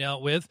we're coming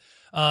out with.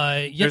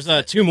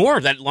 There's two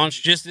more that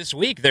launched just this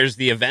week. There's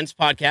the events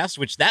podcast,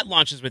 which that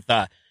launches with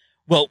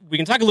well, we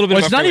can talk a little bit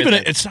about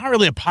it's not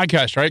really a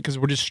podcast, right? Because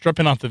we're just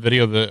stripping off the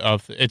video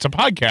of it's a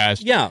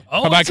podcast. Yeah.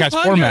 Oh, a podcast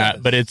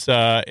format, but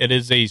it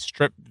is a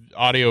stripped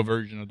audio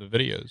version of the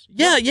videos.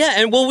 Yeah,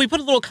 and well, we put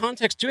a little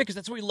context to it because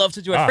that's what we love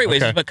to do at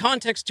Freightways. Okay. But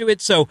context to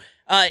it, so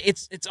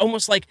it's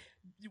almost like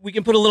we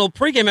can put a little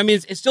pregame. I mean,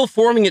 it's still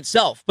forming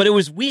itself, but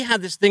we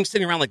had this thing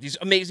sitting around like these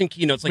amazing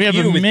keynotes, like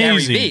you with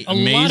Gary Vee. A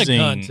lot of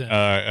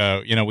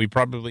content. We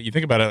probably, you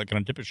think about it, like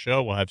on a typical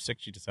show, we'll have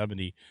 60 to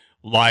 70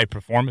 live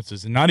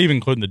performances, and not even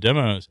including the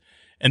demos.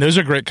 And those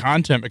are great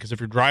content because if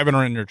you're driving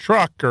around in your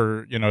truck,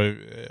 or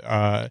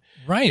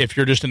right, if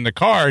you're just in the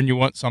car and you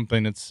want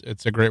something, it's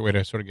a great way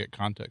to sort of get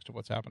context of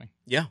what's happening.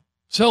 Yeah.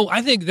 So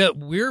I think that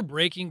we're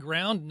breaking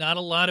ground. Not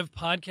a lot of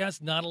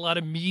podcasts, not a lot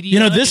of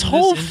media. This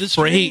whole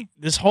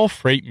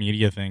freight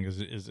media thing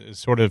is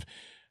sort of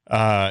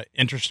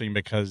interesting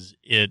because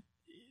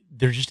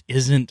there just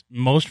isn't.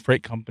 Most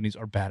freight companies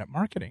are bad at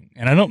marketing,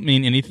 and I don't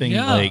mean anything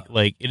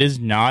like it is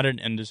not an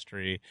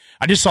industry.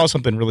 I just saw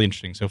something really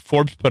interesting. So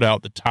Forbes put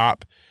out the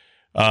top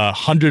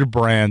 100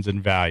 brands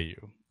in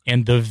value,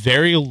 and the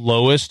very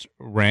lowest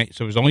rank.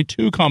 So there's only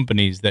 2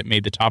 companies that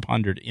made the top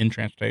 100 in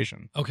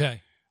transportation.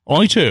 Okay.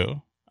 Only 2,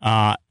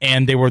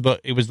 and it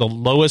was the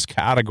lowest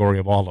category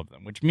of all of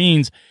them, which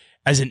means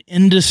as an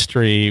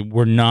industry,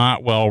 we're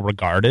not well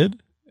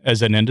regarded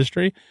as an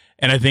industry.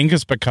 And I think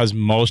it's because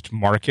most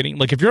marketing,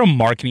 like if you're a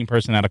marketing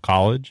person out of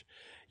college,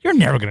 you're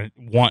never going to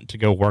want to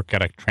go work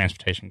at a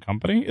transportation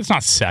company. It's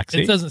not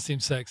sexy. It doesn't seem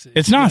sexy.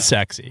 It's not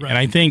sexy. Right. And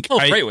I think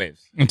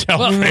Freightwaves.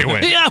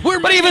 Freightwaves. Yeah,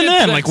 but even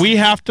then, like, we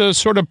have to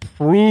sort of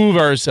prove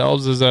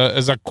ourselves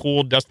as a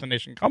cool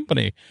destination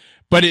company.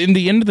 But in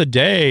the end of the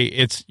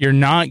day, you're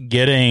not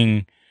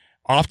getting.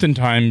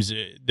 Oftentimes,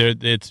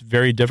 it's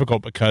very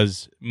difficult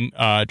because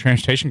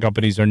transportation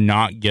companies are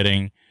not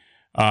getting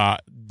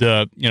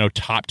the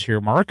top tier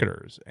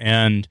marketers,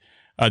 and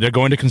they're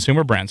going to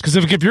consumer brands. Because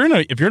if you're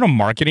in a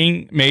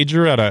marketing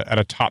major at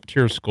a top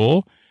tier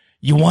school,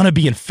 you want to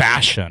be in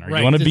fashion, or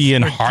you want to be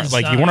in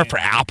like you want it for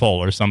Apple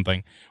or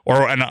something,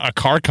 or a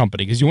car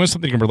company, because you want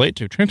something you can relate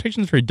to.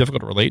 Transportation is very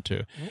difficult to relate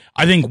to.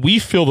 I think we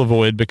fill the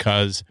void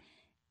because,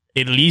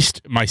 at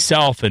least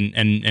myself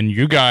and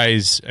you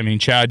guys, I mean,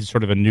 Chad's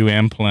sort of a new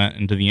implant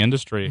into the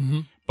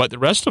industry, but the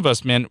rest of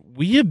us, man,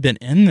 we have been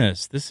in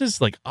this. This is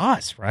like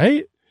us,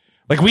 right?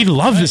 Like, we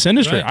love this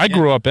industry. Right, I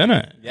grew up in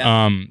it.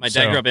 Yeah. My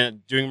dad grew up in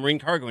it doing marine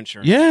cargo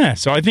insurance. Yeah,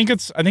 so I think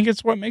it's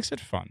what makes it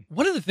fun.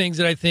 One of the things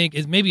that I think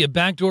is maybe a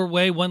backdoor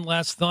way, one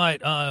last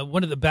thought,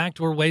 one of the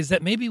backdoor ways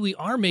that maybe we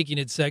are making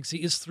it sexy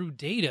is through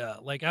data.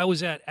 Like, I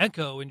was at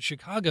Echo in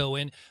Chicago,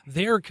 and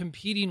they're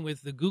competing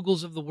with the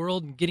Googles of the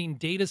world and getting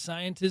data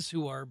scientists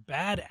who are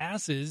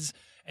badasses.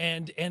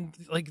 And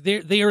like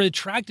they are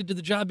attracted to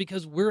the job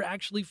because we're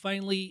actually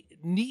finally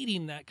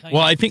needing that kind of data.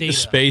 Well, I think the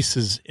space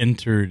has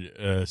entered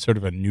sort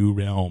of a new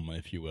realm,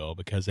 if you will,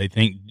 because I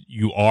think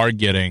you are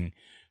getting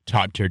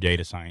top tier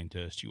data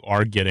scientists, you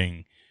are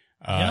getting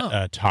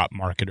top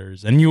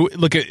marketers, and you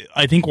look at.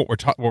 I think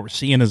what we're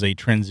seeing is a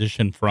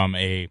transition from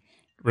a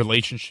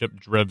relationship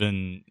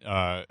driven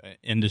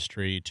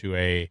industry to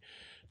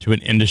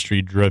an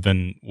industry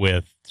driven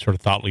with sort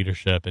of thought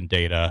leadership and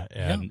data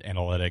and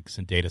analytics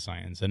and data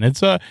science. And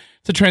it's a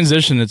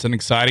transition. It's an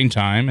exciting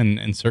time.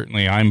 And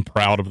certainly I'm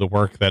proud of the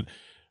work that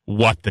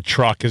what the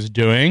truck is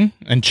doing.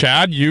 And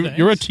Chad, you're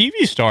a Thanks.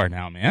 TV star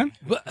now, man.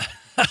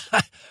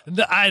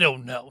 I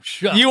don't know.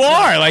 Shut You up.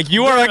 are like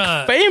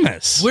We're,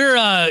 famous.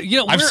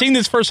 I've seen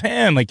this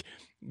firsthand. Like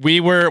we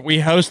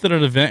hosted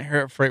an event here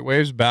at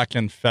FreightWaves back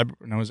in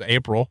February. It was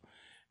April,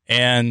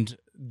 and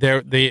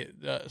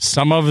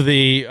some of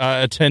the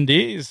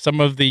attendees, some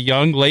of the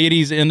young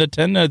ladies in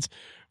attendance,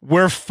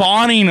 were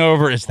fawning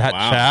over. Is that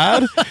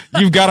Chad?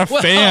 You've got a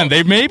fan.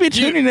 They may be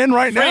tuning in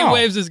right now.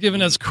 FreightWaves has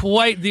given us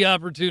quite the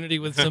opportunity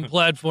with some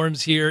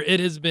platforms here.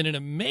 It has been an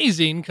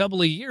amazing couple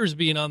of years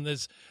being on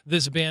this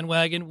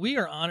bandwagon. We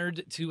are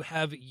honored to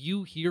have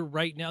you here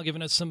right now,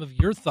 giving us some of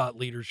your thought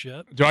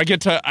leadership. Do I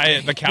get to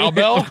the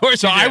cowbell? Of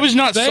course. So you do. I was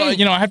not.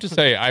 I have to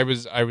say, I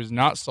was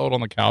not sold on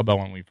the cowbell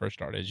when we first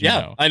started. As you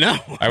know. I know.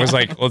 I was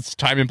like, let's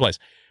time in place.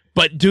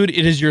 But dude,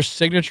 it is your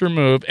signature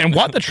move, and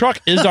What the Truck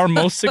is our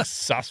most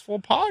successful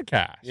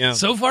podcast. Yeah.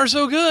 So far,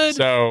 so good.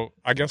 So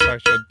I guess I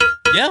should.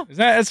 Yeah.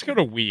 It's kind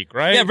of weak,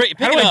 right? Yeah, pick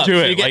How it do I up. do So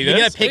it? you Like gotta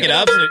this? pick it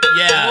up.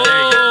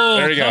 Whoa,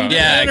 There you go. come to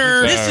Yeah,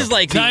 dinner. this is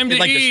like Time to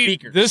the eat.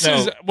 speaker. This So-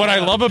 is what I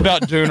love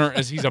about Dooner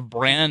is he's a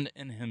brand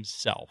in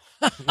himself.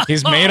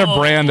 He's made a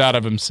brand out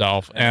of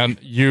himself, and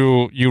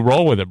you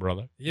roll with it,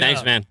 brother. Yeah.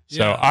 Thanks, man.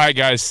 So, all right,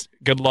 guys,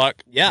 good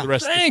luck. Yeah. For the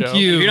rest Thank of the show.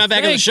 you. If you're not back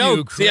on the Thank show,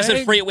 you, see us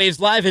at Craig. FreightWaves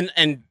Live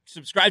and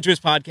subscribe to his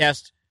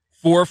podcast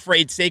for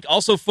Freight's sake.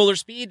 Also, Fuller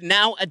Speed,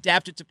 now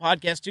adapted to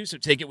podcast too, so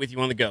take it with you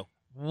on the go.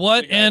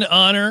 What an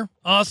honor.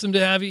 Awesome to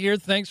have you here.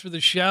 Thanks for the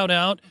shout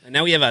out. And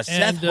now we have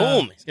Seth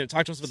Holm. He's going to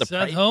talk to us about the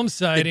Seth Holm the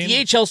sighting.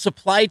 DHL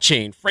supply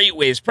chain,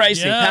 FreightWaves,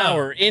 pricing, Yeah.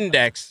 power,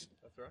 index.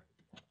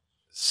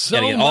 So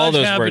Gotta get much all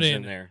those happening. words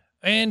in there.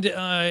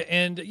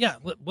 And yeah,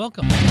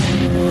 welcome.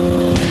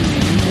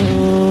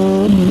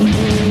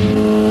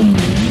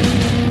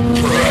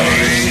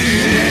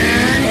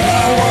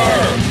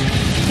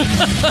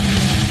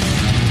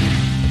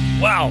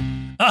 Wow.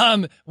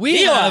 I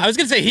was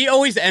going to say, he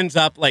always ends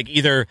up like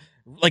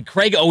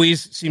Craig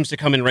always seems to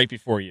come in right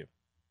before you,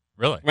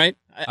 Really? right?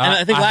 And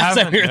I think last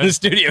time we were in the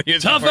studio, he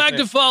was Tough before act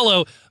too. to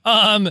follow.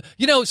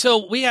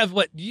 So we have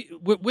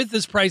with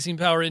this pricing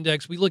power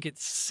index, we look at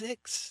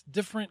 6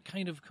 different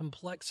kind of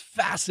complex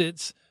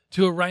facets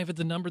to arrive at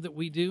the number that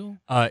we do.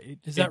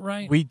 Is that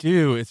right? We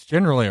do. It's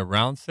generally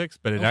around 6,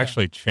 but it Okay.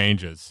 actually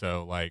changes.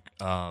 So, like,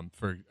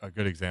 for a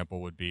good example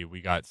would be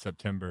we got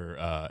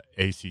September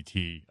ACT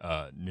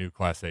new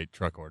Class 8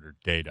 truck order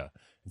data.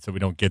 And so we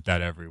don't get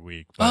that every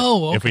week. But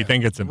if we okay.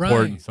 think it's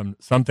important, Right.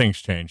 some things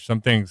change.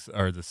 Some things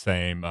are the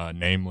same,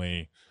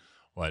 namely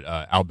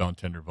outbound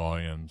tender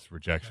volumes,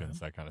 rejections,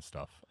 that kind of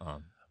stuff.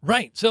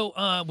 Right. So,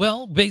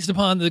 based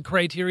upon the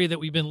criteria that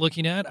we've been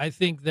looking at, I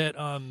think that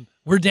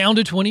we're down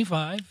to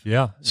 25.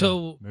 Yeah.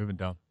 So moving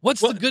down. What's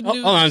the good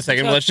news? Hold on a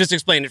second. Well, let's just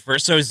explain it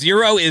first. So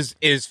 0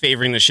 is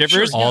favoring the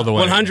shippers. Sure, All the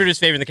way. 100 is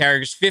favoring the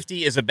carriers.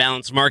 50 is a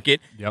balanced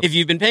market. Yep. If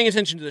you've been paying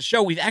attention to the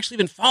show, we've actually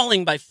been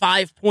falling by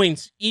 5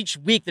 points each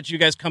week that you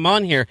guys come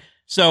on here.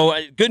 So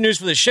good news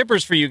for the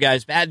shippers for you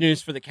guys. Bad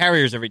news for the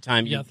carriers every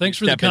time. Yeah, you thanks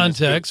for the step in this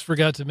context.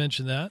 Forgot to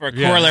mention that. For a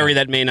Yeah. corollary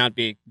that may not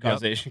be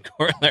causation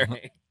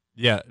corollary.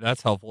 Yeah,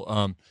 that's helpful.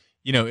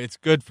 It's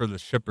good for the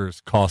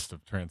shipper's cost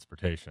of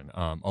transportation.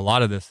 A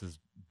lot of this has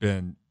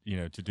been,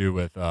 to do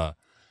with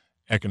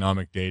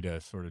economic data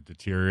sort of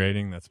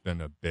deteriorating. That's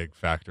been a big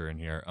factor in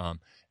here.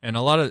 And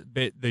a lot of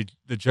the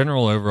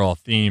general overall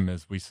theme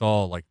is we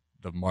saw like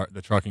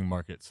the trucking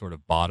market sort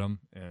of bottom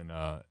in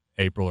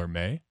April or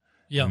May,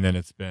 Yeah. and then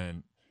it's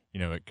been,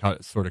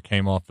 it sort of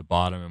came off the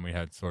bottom, and we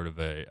had sort of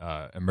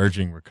a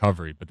emerging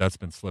recovery, but that's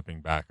been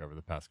slipping back over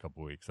the past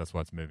couple of weeks. That's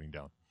why it's moving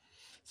down.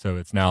 So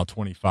it's now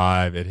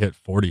 25. It hit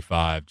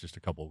 45 just a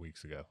couple of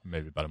weeks ago,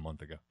 maybe about a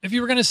month ago. If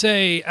you were going to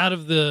say out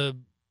of the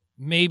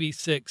maybe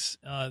 6,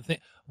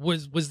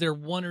 was there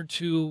 1 or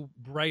 2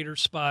 brighter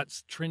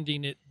spots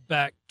trending it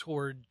back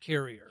toward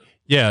carrier?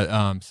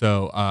 Yeah.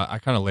 So I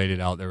kind of laid it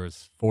out. There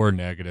was 4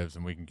 negatives,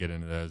 and we can get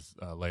into those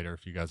later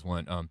if you guys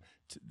want.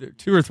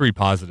 2 or 3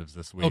 positives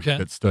this week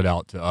that stood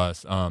out to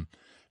us.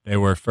 They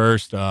were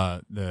first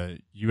the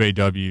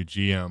UAW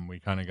GM. We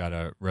kind of got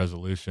a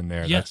resolution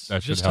there. Yes,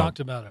 that should just help. talked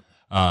about it.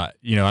 I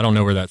don't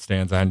know where that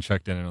stands. I hadn't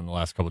checked in on the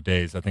last couple of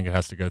days. I think it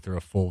has to go through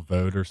a full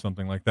vote or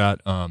something like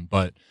that.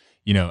 But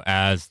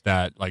as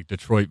that, like,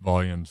 Detroit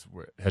volumes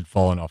had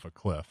fallen off a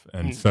cliff,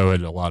 and so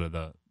had a lot of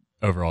the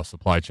overall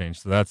supply chain.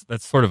 So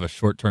that's sort of a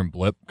short-term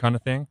blip kind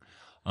of thing.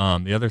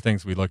 The other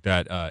things we looked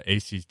at,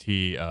 ACT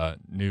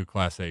new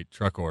Class 8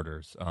 truck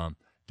orders,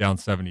 down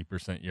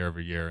 70% year over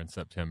year in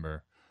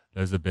September.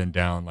 Those have been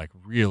down like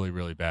really,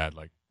 really bad,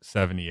 like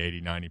 70,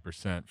 80,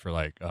 90% for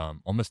like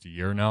almost a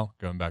year now,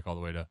 going back all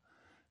the way to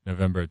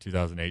November of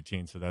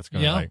 2018. So that's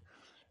going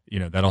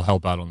to that'll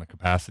help out on the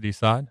capacity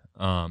side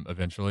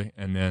eventually.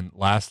 And then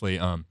lastly,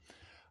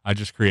 I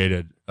just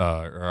created,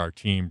 or our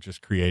team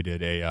just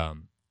created a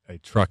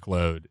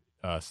truckload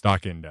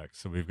stock index.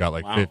 So we've got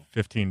like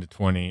 15 to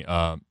 20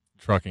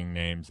 trucking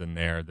names in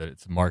there that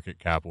it's market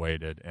cap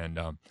weighted. And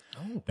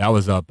that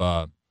was up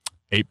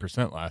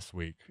 8% last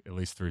week, at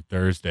least through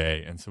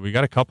Thursday. And so we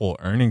got a couple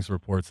earnings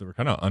reports that were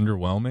kind of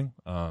underwhelming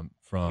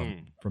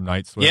from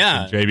Knight Swift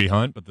and JB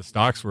Hunt, but the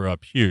stocks were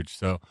up huge.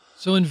 So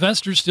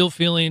investors still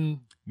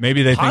feeling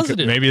maybe they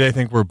positive.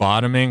 think we're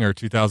bottoming, or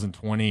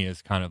 2020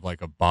 is kind of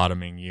like a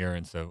bottoming year,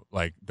 and so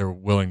like they're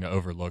willing to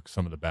overlook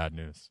some of the bad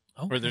news.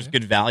 Or there's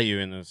good value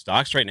in those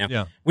stocks right now.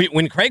 Yeah.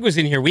 When Craig was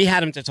in here, we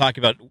had him to talk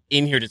about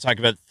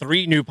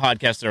 3 new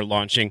podcasts that are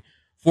launching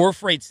for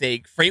Freight's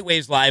sake: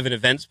 FreightWaves Live, an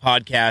events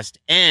podcast,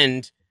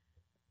 and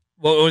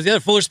what was the other?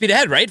 Fuller Speed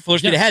Ahead, right? Fuller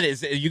Speed Ahead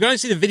is you're going to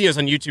see the videos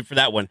on YouTube for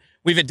that one.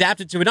 We've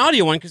adapted to an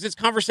audio one because it's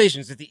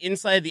conversations at the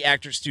inside of the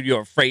actor's studio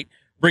of Freight.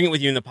 Bring it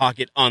with you in the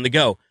pocket, on the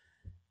go.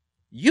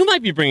 You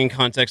might be bringing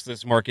context to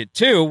this market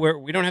too, where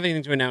we don't have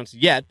anything to announce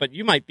yet, but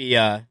you might be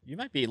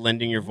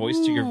lending your voice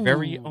to your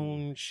very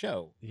own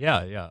show.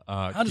 Yeah.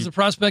 How does the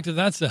prospect of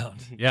that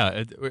sound?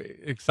 Yeah,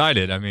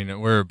 excited. I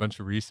mean, we're a bunch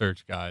of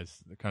research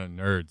guys, kind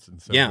of nerds,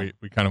 and so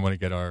we kind of want to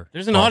get our.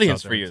 There's an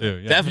audience for you, too.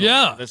 Yeah. Definitely.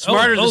 Yeah, the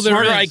smarter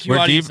IQ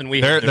audience than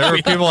we have. There are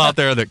people out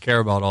there that care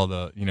about all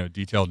the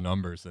detailed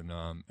numbers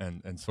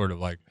and sort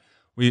of like.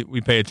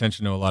 We pay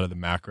attention to a lot of the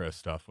macro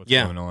stuff, what's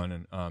going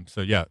on, and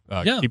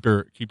keep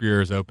your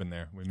ears open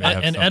there. We may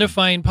have an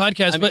edifying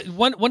podcast. But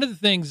one of the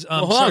things,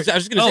 I was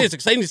just going to say, it's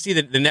exciting to see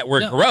the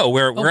network grow.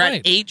 We're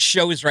at 8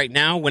 shows right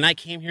now. When I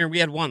came here, we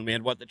had 1. We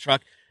had What the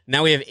Truck.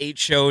 Now we have 8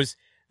 shows.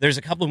 There's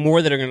a couple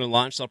more that are going to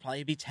launch. So it'll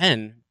probably be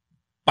 10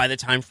 by the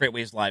time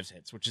FreightWaves Lives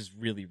hits, which is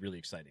really, really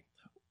exciting.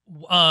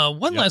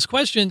 One last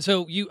question.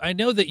 So I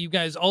know that you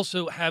guys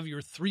also have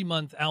your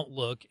 3-month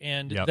outlook,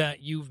 and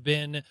that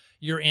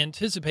you're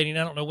anticipating.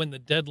 I don't know when the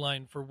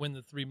deadline for when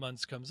the 3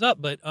 months comes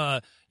up,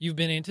 but you've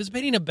been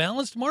anticipating a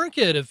balanced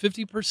market of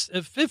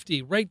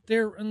 50 right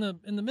there in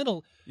the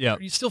middle. Yeah,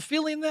 are you still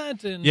feeling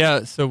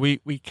that? So we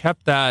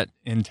kept that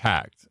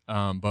intact,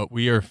 but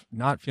we are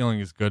not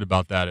feeling as good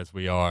about that as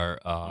we were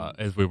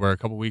a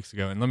couple weeks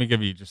ago. And let me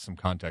give you just some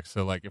context.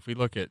 So like if we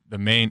look at the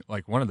main,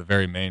 like one of the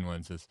very main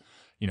ones is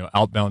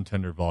outbound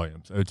tender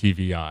volumes,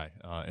 OTVI,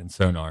 and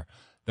Sonar.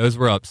 Those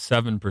were up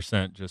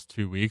 7% just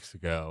 2 weeks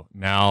ago.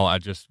 Now,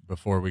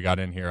 before we got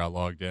in here, I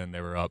logged in,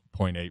 they were up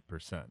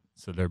 0.8%.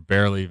 So they're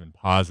barely even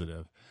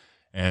positive.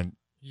 And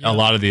a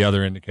lot of the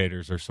other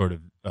indicators are sort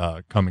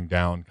of coming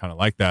down kind of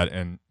like that.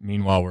 And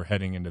meanwhile, we're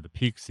heading into the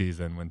peak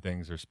season when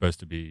things are supposed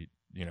to be,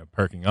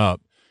 perking up.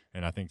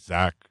 And I think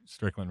Zach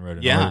Strickland wrote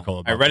an article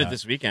about I read that. it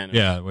this weekend.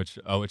 Yeah, which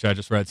I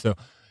just read. So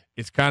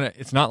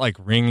it's not like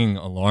ringing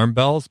alarm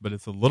bells, but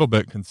it's a little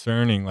bit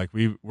concerning. Like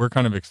we're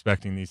kind of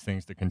expecting these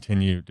things to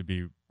continue to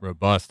be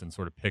robust and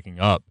sort of picking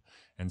up.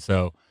 And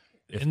so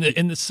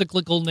in the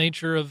cyclical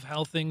nature of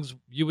how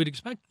you would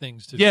expect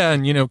things to. Yeah.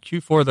 And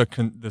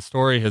Q4, the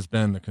story has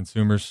been the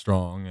consumer's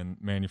strong and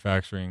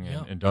manufacturing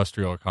and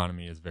industrial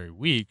economy is very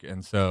weak.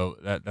 And so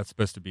that's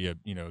supposed to be a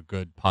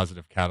good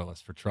positive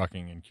catalyst for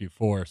trucking in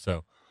Q4.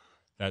 So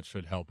that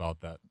should help out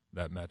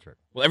that metric.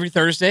 Well, every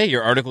Thursday,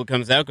 your article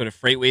comes out. Go to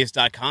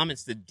freightwaves.com.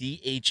 It's the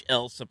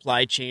DHL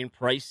Supply Chain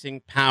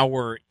Pricing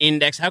Power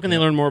Index. How can they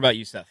learn more about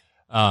you, Seth?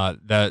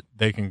 That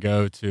they can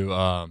go to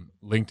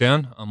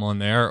LinkedIn. I'm on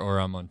there, or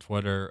I'm on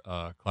Twitter,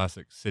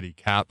 Classic City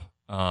Cap.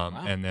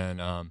 And then,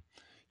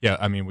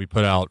 we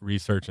put out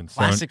research and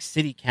Classic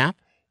City Cap?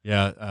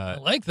 Yeah. I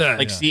like that.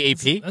 Like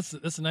CAP?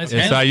 That's a nice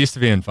handle. I used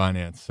to be in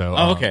finance, so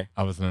okay.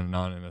 I was an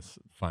anonymous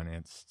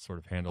finance sort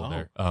of handle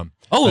there.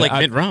 Like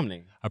Mitt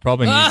Romney. I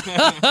probably need.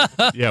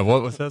 Yeah,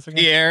 what was that again?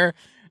 Pierre.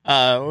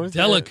 What was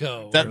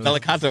Delico.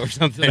 Delicato or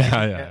something.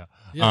 Yeah.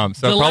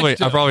 So I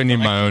probably need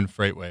my own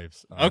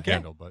FreightWaves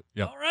handle, but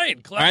yeah. All right,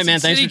 man.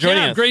 Thanks for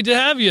joining us. Great to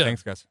have you.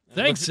 Thanks, guys.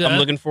 Thanks. I'm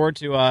looking forward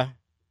to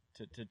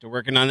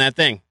working on that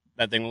thing.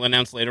 That thing we'll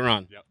announce later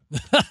on.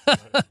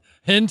 Yep.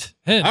 Hint.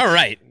 All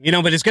right.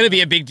 But it's going to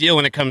be a big deal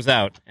when it comes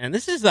out. And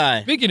this is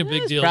speaking of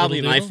big deal,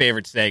 probably my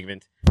favorite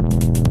segment.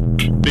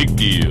 Big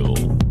deal.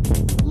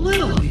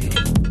 Little deal.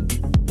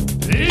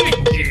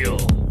 Big deal.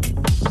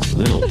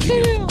 Little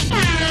deal.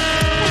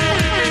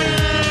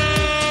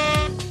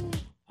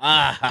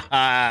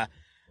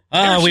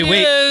 We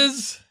wait.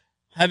 Is.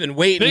 I've been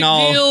waiting Big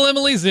deal,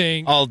 Emily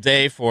Zing. all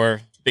day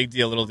for Big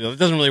Deal, Little Deal. It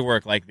doesn't really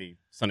work like the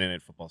Sunday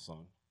Night Football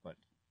song, but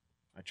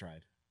I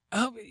tried.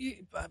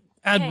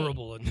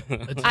 Admirable.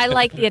 I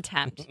like the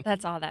attempt.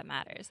 That's all that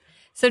matters.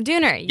 So,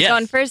 Dooner, you're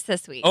going first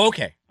this week. Oh,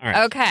 okay. All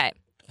right.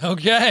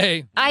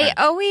 Okay. I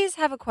always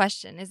have a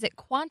question. Is it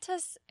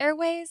Qantas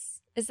Airways?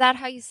 Is that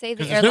how you say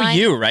the There's airline?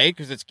 no U, right?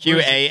 Because it's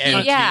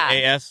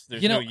QANTAS.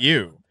 There's no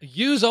U.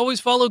 U's always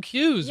follow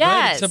Q's, right?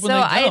 Yeah, Except so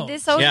when they don't.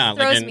 this always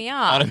throws me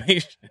off.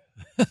 Automation.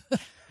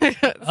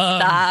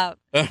 Stop.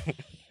 All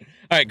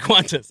right,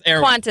 Qantas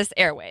Airways. Qantas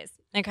Airways.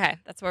 Okay,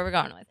 that's where we're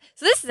going with.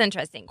 So this is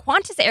interesting.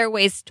 Qantas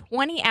Airways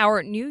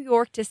 20-hour New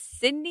York to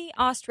Sydney,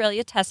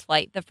 Australia test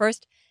flight, the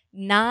first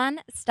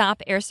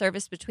non-stop air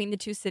service between the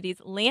two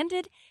cities,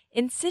 landed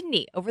in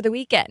Sydney over the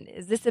weekend.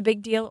 Is this a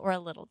big deal or a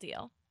little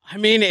deal? I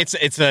mean, I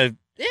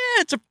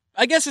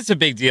guess it's a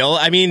big deal.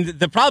 I mean,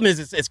 the problem is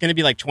it's going to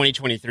be like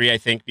 2023, I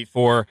think,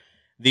 before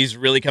these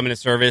really come into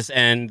service.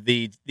 And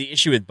the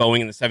issue with Boeing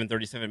and the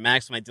 737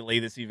 MAX might delay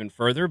this even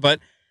further. But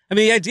I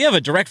mean, the idea of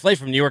a direct flight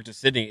from New York to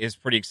Sydney is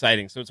pretty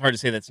exciting, so it's hard to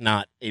say that's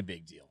not a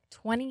big deal.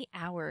 20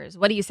 hours.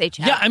 What do you say,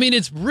 Chad? Yeah, I mean,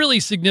 it's really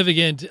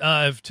significant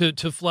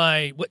to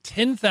fly,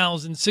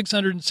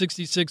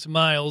 10,666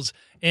 miles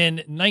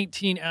in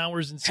 19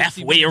 hours and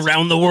 60 Halfway minutes.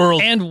 around the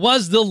world. And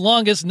was the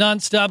longest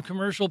nonstop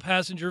commercial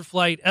passenger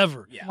flight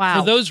ever. Yeah. Wow.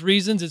 For those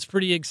reasons, it's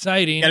pretty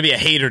exciting. Got to be a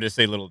hater to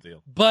say little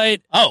deal.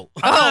 But Oh.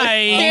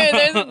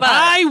 there's a but.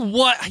 I'm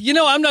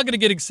not going to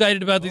get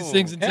excited about these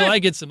things okay. until I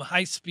get some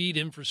high-speed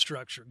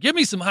infrastructure. Give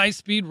me some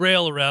high-speed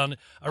rail around.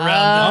 Okay.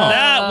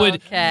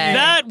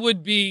 That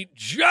would be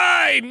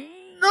ginormous.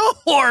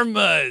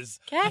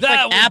 Okay.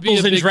 That would be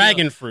Apples a and big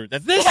dragon deal. fruit.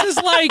 That's This is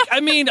like, I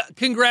mean,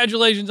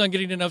 congratulations on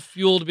getting enough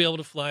fuel to be able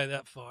to fly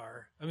that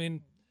far. I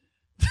mean,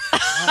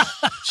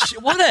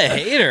 what a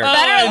hater.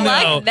 Better I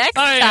luck know. next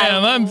I time.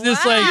 am. I'm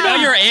just like, You know,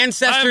 your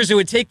ancestors, it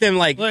would take them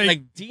like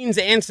like- Dean's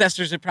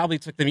ancestors, it probably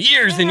took them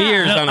years and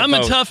years on a I'm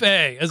boat. a tough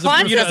A as a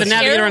Qantas You'd have to professor.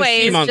 navigate around sea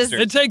Airways monsters.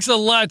 just- It takes a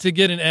lot to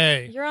get an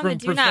A You're on the from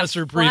do Professor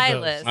not fly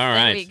Prevost. list. All There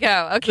right. we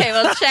go. Okay,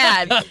 well,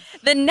 Chad,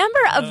 the number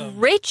of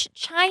rich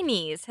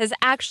Chinese has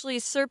actually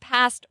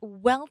surpassed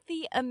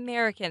wealthy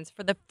Americans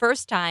for the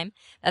first time.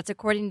 That's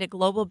according to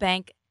global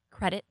bank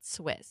Credit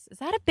Suisse. Is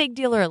that a big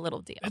deal or a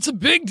little deal? It's a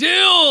big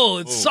deal.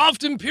 It's Ooh.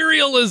 soft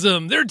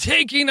imperialism. They're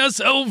taking us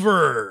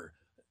over.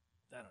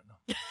 I don't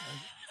know.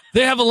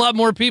 They have a lot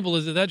more people.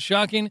 Is it that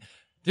shocking?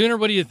 Dooner,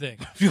 what do you think?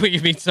 What you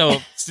mean? So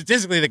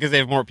statistically, because they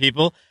have more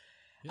people.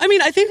 I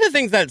mean, I think the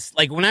things that's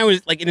like when I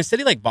was like in a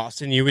city like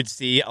Boston, you would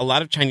see a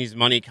lot of Chinese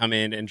money come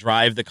in and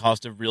drive the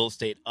cost of real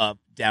estate up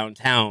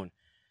downtown.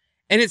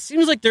 And it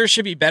seems like there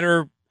should be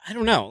better. I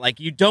don't know. Like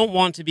you don't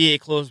want to be a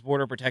closed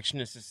border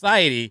protectionist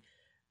society,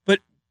 but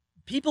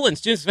people and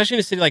students, especially in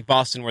a city like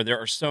Boston, where there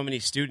are so many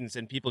students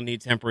and people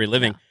need temporary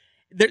living,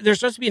 there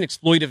starts to be an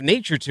exploitive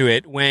nature to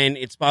it when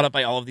it's bought up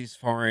by all of these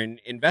foreign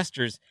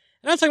investors.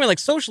 And I'm not talking about like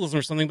socialism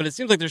or something, but it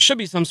seems like there should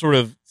be some sort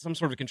of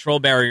control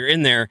barrier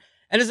in there.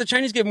 And as the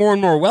Chinese get more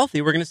and more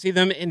wealthy, we're going to see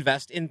them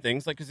invest in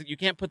things like, because you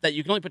can't put that,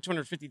 you can only put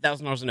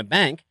 $250,000 in a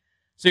bank.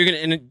 So you're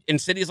going to, in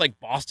cities like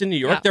Boston, New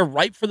York, they're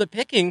ripe for the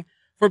picking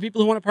for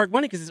people who want to park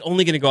money because it's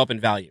only going to go up in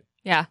value.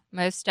 Yeah,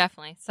 most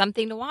definitely.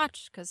 Something to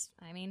watch because,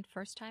 I mean,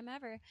 first time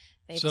ever.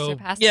 They've So-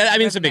 surpassed Yeah, the I number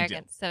mean, it's of a big deal.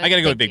 Americans, so I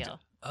gotta go it's with big deal.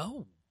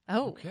 Oh.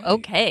 Oh, Okay.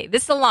 okay.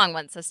 This is a long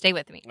one, so stay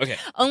with me. Okay.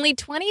 Only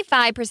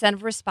 25%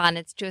 of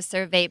respondents to a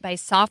survey by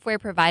software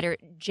provider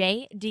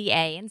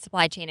JDA and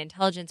supply chain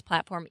intelligence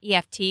platform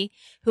EFT,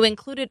 who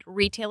included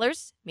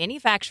retailers,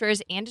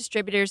 manufacturers, and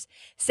distributors,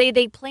 say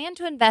they plan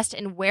to invest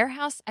in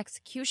warehouse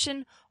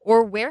execution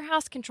or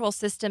warehouse control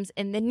systems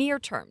in the near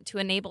term to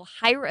enable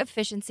higher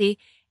efficiency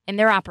in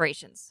their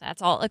operations.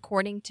 That's all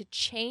according to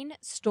Chain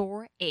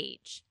Store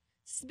Age.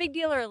 Is this a big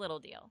deal or a little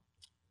deal?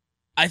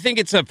 I think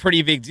it's a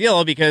pretty big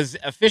deal because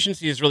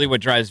efficiency is really what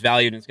drives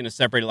value, and it's going to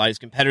separate a lot of these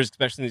competitors,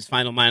 especially in these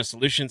final mile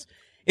solutions.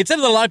 It said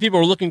that a lot of people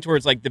are looking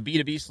towards like the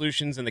B2B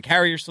solutions and the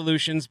carrier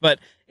solutions, but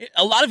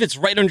a lot of it's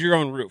right under your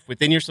own roof,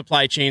 within your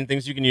supply chain,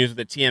 things you can use with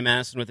the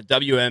TMS and with the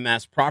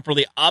WMS,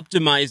 properly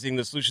optimizing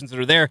the solutions that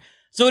are there.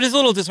 So it is a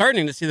little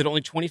disheartening to see that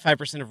only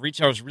 25% of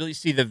retailers really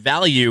see the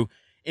value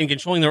in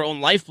controlling their own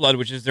lifeblood,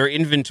 which is their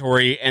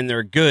inventory and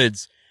their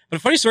goods. But a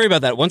funny story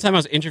about that, one time I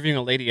was interviewing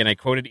a lady and I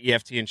quoted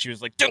EFT and she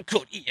was like, "Don't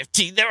quote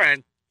EFT, they're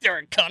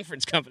a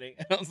conference company."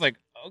 And I was like,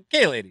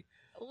 "Okay, lady."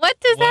 What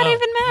does that Wow.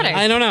 even matter?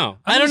 I don't know.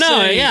 I'm I don't gonna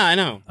know. say- Yeah, I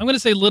know. I'm going to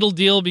say little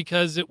deal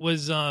because it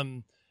was,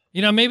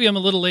 maybe I'm a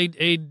little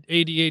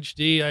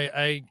ADHD.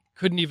 I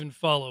couldn't even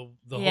follow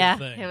the yeah,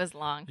 whole thing. it was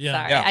long. Yeah.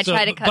 Sorry. Yeah. I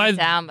tried to cut by, it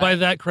down, but by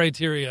that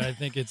criteria, I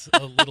think it's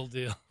a little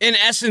deal. In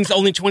essence,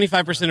 only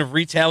 25% of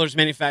retailers,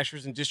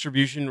 manufacturers, and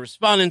distribution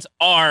respondents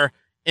are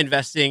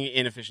investing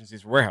in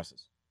efficiencies for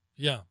warehouses.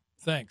 Yeah.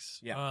 Thanks.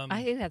 Yeah.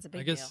 I think that's a I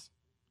big guess deal.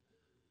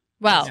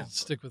 Well, I'll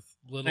stick with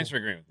little. Thanks for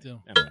agreeing with me.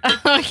 deal.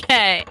 Yeah.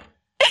 okay.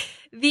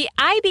 The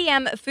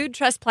IBM Food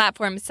Trust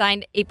platform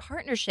signed a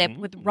partnership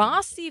with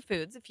Raw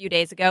Seafoods a few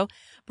days ago,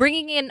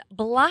 bringing in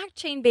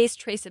blockchain-based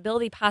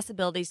traceability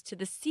possibilities to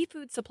the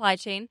seafood supply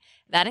chain.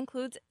 That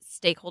includes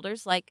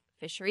stakeholders like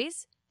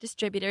fisheries,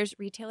 distributors,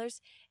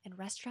 retailers, and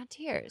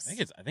restaurateurs. I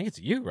think it's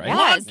you, right?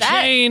 Yeah, is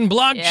that-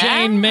 Blockchain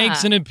Yeah.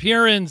 makes an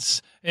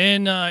appearance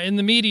in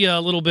the media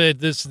a little bit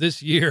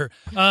this year.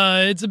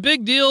 It's a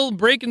big deal,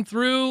 breaking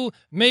through,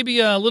 maybe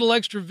a little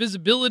extra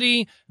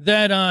visibility.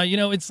 That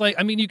it's like,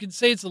 I mean, you could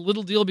say it's a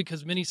little deal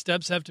because many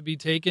steps have to be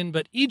taken,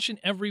 but each and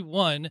every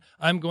one,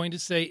 I'm going to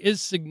say,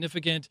 is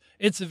significant.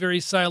 It's a very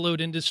siloed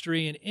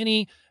industry, and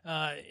any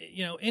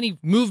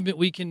movement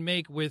we can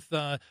make with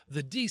the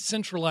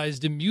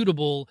decentralized,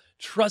 immutable,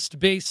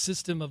 trust-based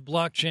system of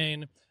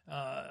blockchain,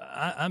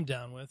 I'm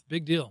down with.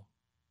 Big deal.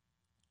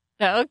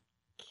 Okay.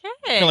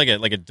 I feel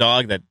like a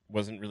dog that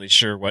wasn't really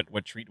sure what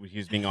treat he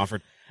was being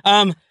offered.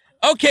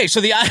 Okay, so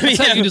the That's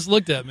how you IBM. just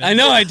looked at me. I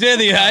know I did.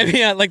 The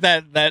IBM, like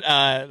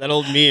that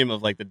old meme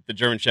of like the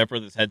German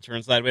Shepherd, his head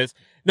turned sideways.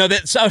 No,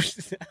 so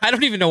I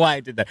don't even know why I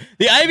did that.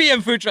 The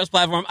IBM Food Trust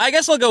platform. I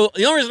guess I'll go.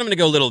 The only reason I'm going to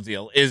go little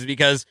deal is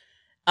because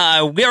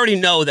we already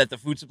know that the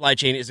food supply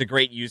chain is a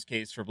great use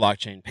case for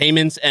blockchain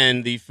payments,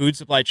 and the food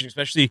supply chain,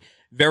 especially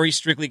very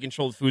strictly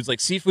controlled foods like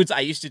seafoods.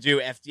 I used to do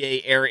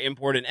FDA air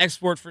import and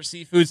export for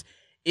seafoods.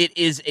 It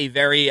is a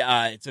very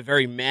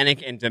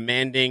manic and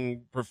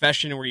demanding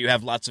profession where you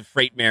have lots of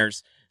freight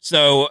mares.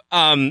 So,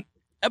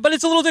 but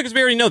it's a little different because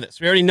we already know this.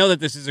 We already know that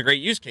this is a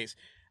great use case.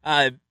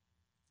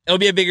 It'll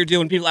be a bigger deal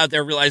when people out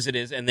there realize it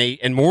is,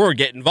 and more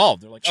get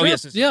involved. They're like, Sure. oh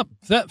yes,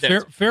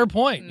 fair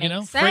point.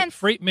 Makes sense.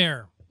 Freight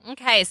mare.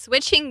 Okay,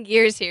 switching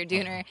gears here,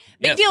 Dooner.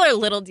 Big Yes. deal or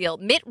little deal?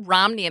 Mitt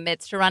Romney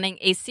admits to running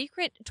a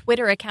secret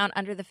Twitter account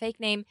under the fake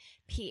name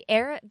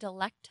Pierre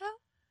Delecto.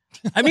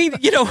 I mean,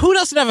 who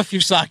doesn't have a few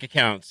sock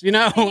accounts?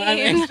 I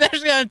mean,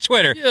 especially on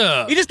Twitter.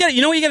 Yeah. You just got.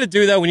 You know what you got to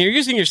do though when you're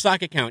using your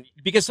sock account,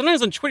 because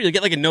sometimes on Twitter you'll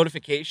get like a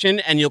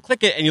notification and you'll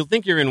click it and you'll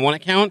think you're in one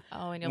account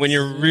when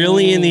you're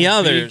really in the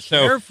other. Be So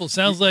careful.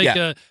 Sounds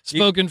like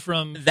spoken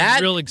from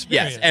real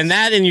experience.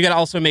 Yes, and you got to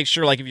also make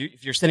sure, like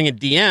if you're sending a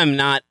DM,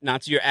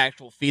 not to your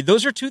actual feed.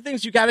 Those are two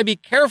things you got to be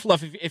careful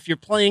of if you're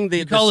playing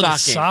the call it a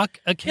sock game. sock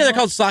account. Yeah, they're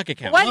called sock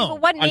accounts.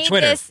 What on made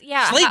Twitter. this?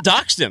 Yeah, Slate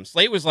doxed him.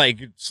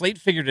 Slate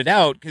figured it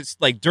out because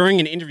during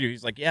an interview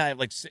he's like, I have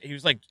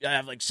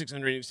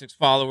 686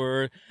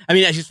 followers. I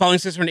mean, he's following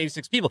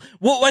 686 people.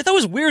 What I thought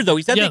was weird though,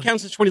 he's had the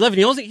account since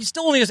 2011. He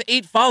still only has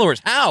 8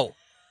 followers. How?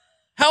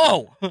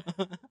 Well,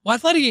 I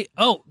thought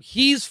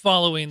he's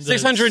folling the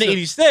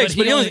 686,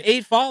 but he only has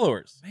 8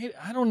 followers.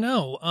 I don't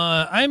know.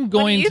 I'm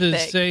going to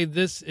think? say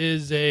this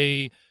is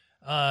a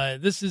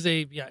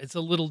it's a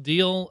little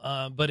deal,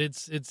 but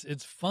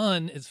it's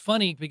fun. It's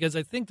funny because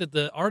I think that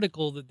the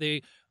article that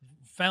they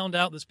found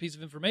out this piece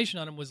of information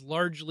on him was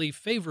largely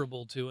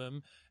favorable to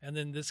him, and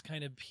then this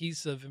kind of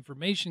piece of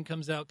information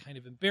comes out kind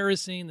of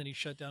embarrassing. Then he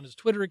shut down his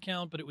Twitter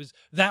account, but it was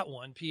that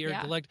one, Pierre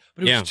Delect.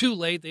 But it was too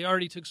late. They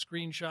already took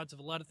screenshots of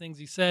a lot of things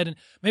he said, and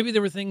maybe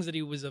there were things that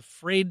he was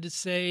afraid to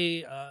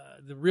say.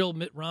 The real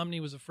Mitt Romney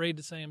was afraid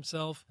to say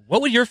himself.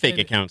 What would your fake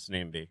account's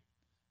name be?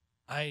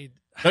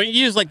 Don't you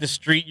use like the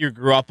street you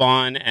grew up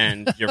on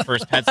and your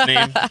first pet's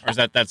name, or is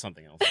that's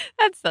something else?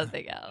 That's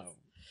something else.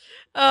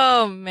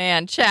 Oh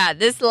man, Chad,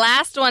 this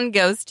last one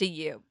goes to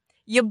you.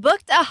 You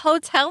booked a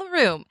hotel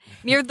room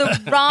near the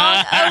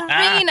wrong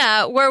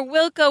arena where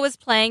Wilco was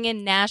playing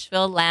in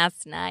Nashville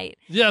last night.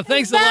 Yeah,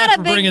 thanks a lot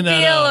for bringing that up.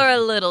 Is that a big deal or a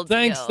little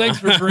deal? Thanks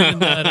for bringing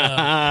that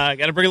up.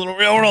 Got to bring a little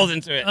real world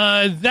into it.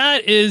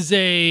 That is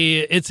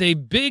it's a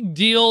big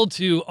deal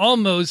to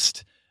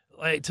almost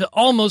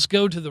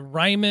go to the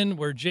Ryman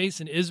where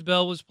Jason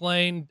Isbell was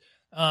playing.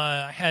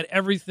 I had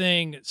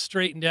everything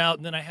straightened out,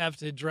 and then I have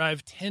to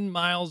drive 10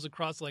 miles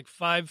across like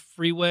 5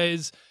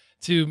 freeways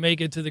to make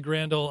it to the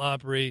Grand Ole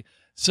Opry.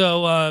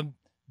 So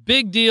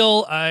big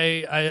deal.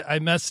 I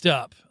messed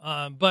up,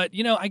 but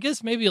I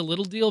guess maybe a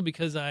little deal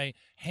because I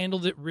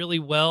handled it really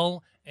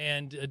well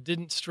and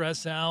didn't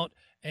stress out.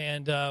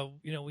 And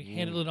we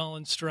handled it all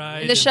in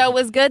stride. The show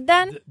was good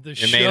then. The You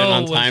show made it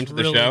on was time to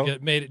the really show?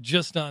 good. Made it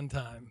just on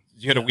time.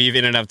 You had to weave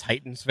in and out of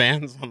Titans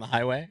fans on the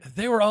highway,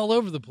 They were all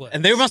over the place,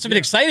 and they must have been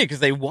excited because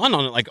they won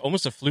on like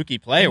almost a fluky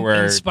play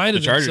where in spite the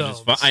of Chargers.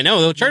 themselves. I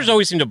know the Chargers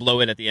always seem to blow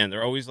it at the end.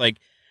 They're always playing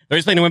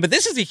to win, but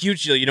this is a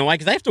huge deal. You know why?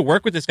 Because I have to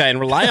work with this guy and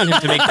rely on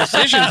him to make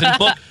decisions and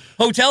book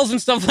hotels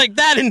and stuff like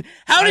that. And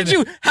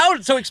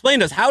so explain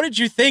to us, how did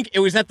you think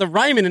it was at the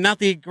Ryman and not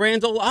the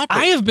Grand Ole Opry?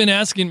 I have been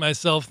asking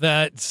myself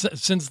that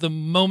since the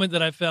moment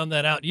that I found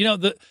that out.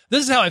 this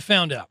is how I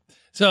found out.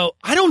 So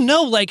I don't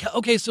know,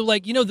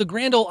 the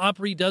Grand Ole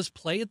Opry does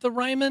play at the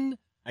Ryman,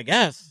 I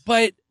guess,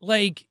 but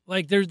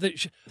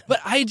there's but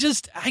I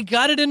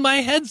got it in my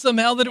head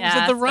somehow that it was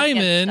at the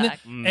Ryman,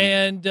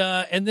 and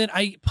then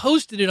I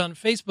posted it on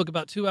Facebook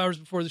about 2 hours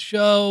before the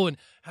show and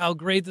how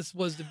great this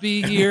was to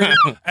be here,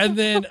 and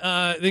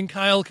then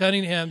Kyle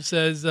Cunningham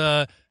says,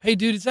 "Hey,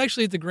 dude, it's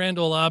actually at the Grand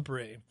Ole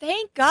Opry."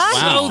 Thank God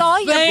Wow. we saw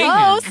your Thank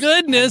post.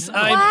 goodness Wow.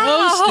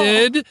 I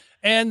posted.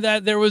 And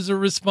that there was a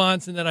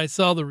response, and that I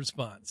saw the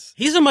response.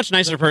 he's a much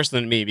nicer person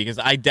than me because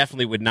I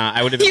definitely would not.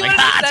 I would have been You like,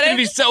 wouldn't have it's said going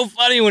to it? be so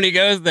funny when he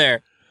goes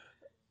there.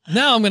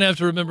 Now I'm going to have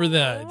to remember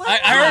that.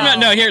 I remember.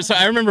 No, here. So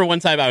I remember one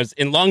time I was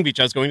in Long Beach.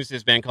 I was going to see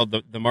this band called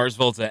the Mars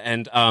Volta,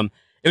 and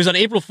it was on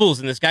April Fool's.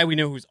 And this guy we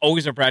knew who's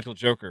always a practical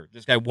joker,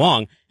 this guy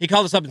Wong, he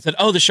called us up and said,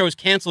 "Oh, the show is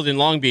canceled in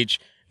Long Beach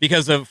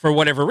for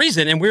whatever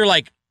reason." And we were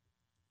like,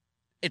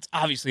 "It's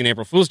obviously an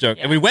April Fool's joke."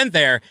 Yeah. And we went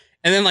there,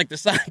 and then the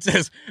sign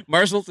says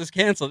Mars Volta is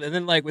canceled. And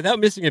then without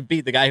missing a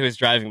beat, the guy who was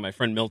driving, my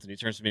friend Milton, he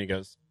turns to me and he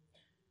goes,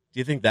 "Do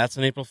you think that's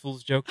an April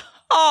Fool's joke?"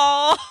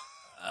 Oh,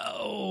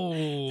 Oh.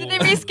 did they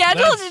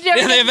reschedule? Did you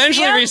ever Yeah, they get to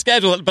eventually see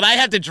 'em? rescheduled it, but I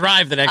had to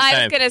drive the next time.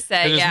 I was gonna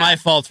say, It was yeah. my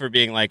fault for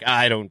being like,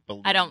 I don't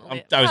believe. I don't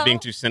believe- I was well- being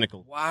too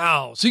cynical.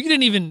 Wow. So you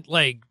didn't even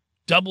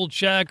double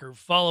check or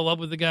follow up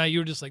with the guy? You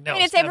were just like, no, I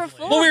mean, it's April definitely-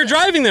 Fool's. Well, we were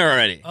driving there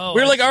already. Oh,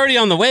 We were I see. already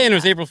on the way, and it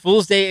was April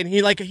Fool's Day. And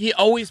he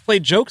always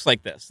played jokes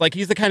like this.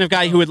 He's the kind of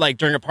guy who would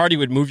during a party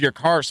would move your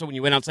car, so when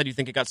you went outside, you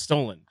think it got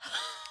stolen.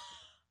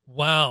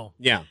 Wow.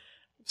 Yeah,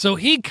 So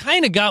he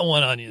kind of got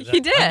one on you. Then. He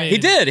did. I mean, he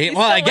did. He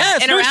I still guess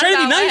went in he a was trying to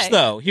be roundabout nice, way.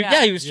 though. He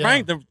Yeah.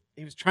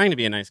 was trying to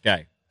be a nice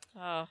guy.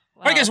 Oh, All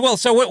right, guys. Well,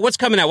 so what's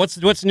coming out?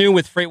 What's new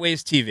with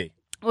Freightways TV?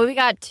 Well, we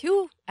got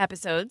 2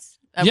 episodes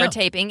We're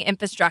taping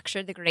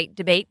infrastructure, the great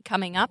debate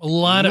coming up. A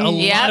lot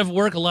of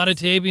work, a lot of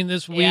taping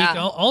this week. Yeah.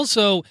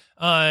 Also,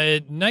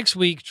 next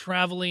week,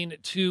 traveling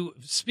to,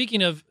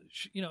 speaking of,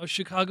 a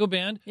Chicago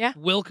band. Yeah.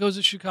 Wilco's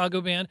a Chicago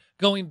band.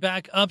 Going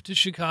back up to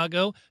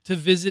Chicago to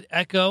visit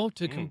Echo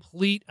to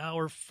complete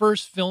our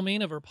first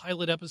filming of our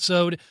pilot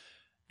episode,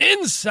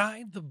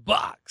 Inside the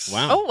Box.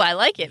 Wow. Oh, I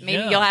like it.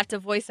 Maybe you'll have to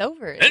voice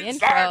over the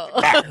intro.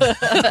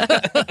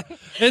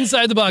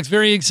 Inside the Box.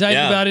 Very excited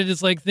about it.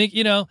 It's like,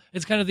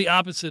 it's kind of the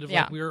opposite of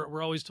like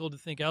we're always told to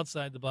think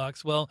outside the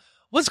box. Well,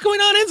 what's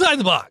going on inside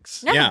the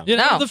box? No.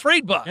 The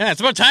freight box. Yeah, it's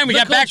about time we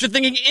got back to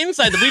thinking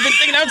inside. We've been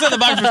thinking outside the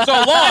box for so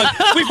long.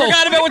 We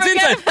forgot about what's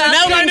inside.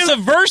 Now being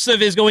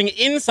subversive is going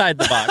inside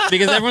the box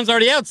because everyone's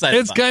already outside the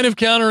box. It's kind of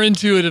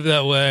counterintuitive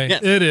that way.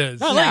 Yes. It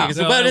is. I like it.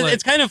 But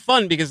it's kind of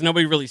fun because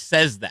nobody really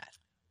says that.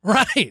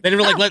 Right. They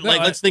never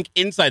let's think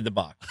inside the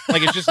box.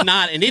 Like it's just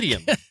not an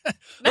idiom.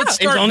 Let's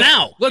start until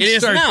now. Let's it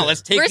is start now. that.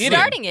 Let's take We're it in.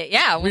 starting it,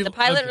 when the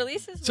pilot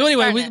releases. So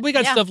anyway, we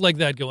got stuff like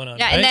that going on.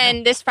 Yeah, right? and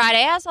then this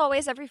Friday, as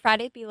always, every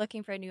Friday, be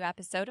looking for a new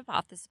episode of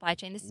Off the Supply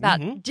Chain. This is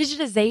about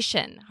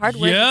digitization. Hard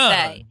word to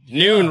say.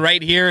 Noon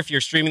right here. If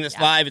you're streaming this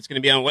live, it's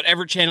going to be on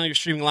whatever channel you're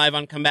streaming live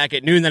on. Come back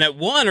at noon. Then at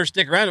 1 or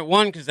stick around at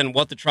 1 because then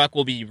What the Truck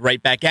will be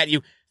right back at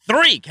you.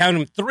 3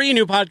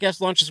 new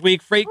podcast launches this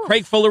week.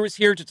 Craig Fuller was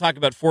here to talk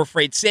about For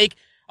Freight's Sake.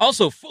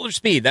 Also, Fuller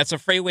Speed, that's a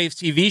Freightwaves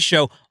TV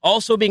show,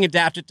 also being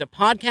adapted to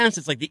podcasts.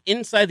 It's like the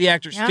Inside the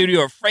Actor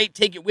studio of Freight.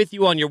 Take it with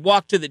you on your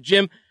walk to the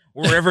gym,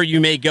 wherever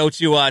you may go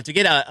to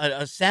get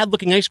a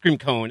sad-looking ice cream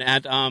cone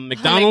at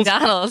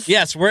McDonald's.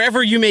 Yes,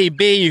 wherever you may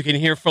be, you can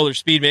hear Fuller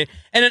Speed.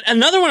 And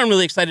another one I'm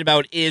really excited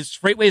about is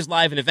Freightwaves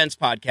Live and Events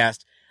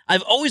podcast.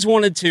 I've always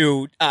wanted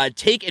to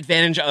take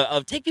advantage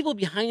of take people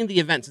behind the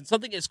events and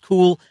something as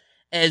cool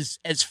as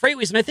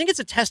Freightways, and I think it's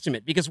a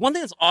testament because one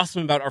thing that's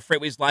awesome about our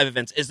Freightways live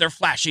events is they're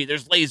flashy,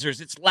 there's lasers,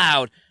 it's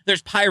loud,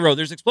 there's pyro,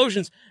 there's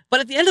explosions,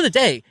 but at the end of the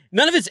day,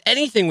 none of it's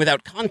anything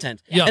without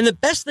content. Yeah. And the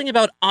best thing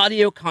about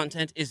audio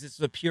content is it's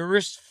the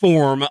purest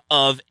form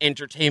of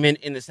entertainment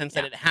in the sense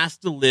that it has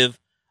to live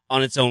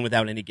on its own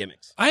without any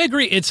gimmicks. I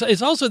agree. It's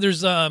also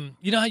there's how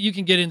you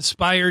can get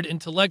inspired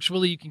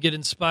intellectually, you can get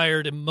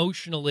inspired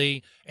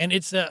emotionally, and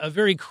it's a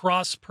very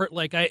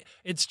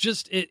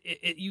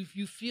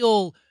you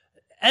feel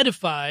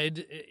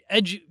edified,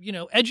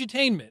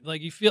 edutainment.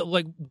 Like you feel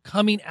like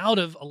coming out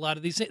of a lot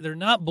of these things. They're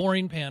not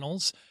boring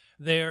panels.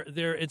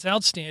 It's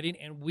outstanding,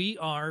 and we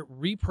are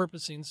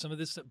repurposing some of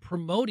this,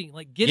 promoting,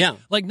 like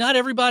not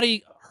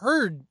everybody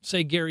heard,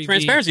 say, Gary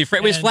Transparency,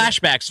 Freightways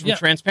flashbacks from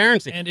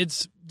Transparency, and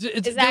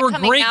they were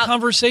great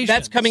conversations.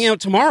 That's coming out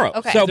tomorrow.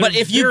 Okay. So, but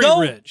if you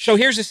go, rich. so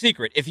here's a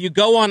secret: if you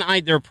go on,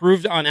 they're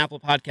approved on Apple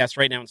Podcasts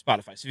right now and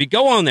Spotify. So if you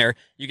go on there,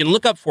 you can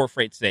look up For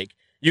Freight's Sake.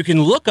 You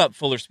can look up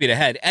Fuller Speed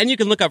Ahead, and you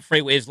can look up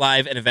Freightways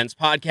Live and Events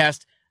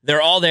Podcast.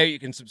 They're all there. You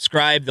can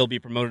subscribe. They'll be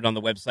promoted on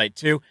the website,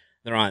 too.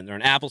 They're on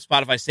Apple,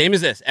 Spotify, same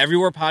as this.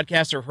 Everywhere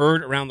podcasts are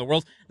heard around the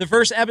world. The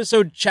first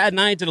episode, Chad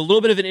and I did a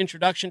little bit of an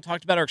introduction,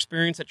 talked about our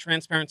experience at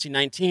Transparency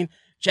 19.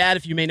 Chad,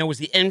 if you may know, was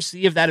the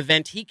MC of that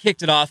event. He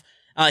kicked it off.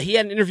 He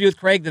had an interview with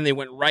Craig, then they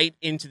went right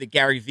into the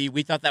Gary V.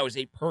 We thought that was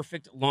a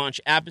perfect launch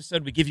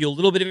episode. We give you a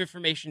little bit of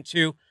information,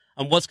 too,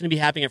 on what's going to be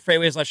happening at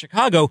Freightways Live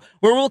Chicago,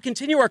 where we'll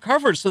continue our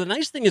coverage. So the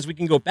nice thing is we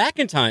can go back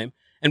in time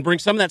and bring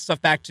some of that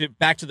stuff back to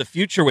the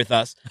future with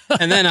us,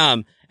 and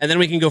then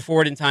we can go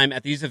forward in time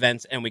at these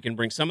events, and we can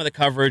bring some of the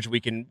coverage. We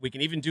can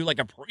even do like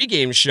a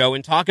pregame show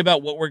and talk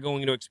about what we're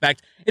going to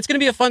expect. It's going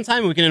to be a fun time,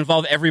 and we can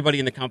involve everybody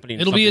in the company.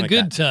 It'll be a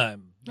good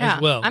time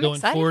as well, I'm going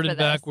excited forward for and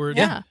this. backward.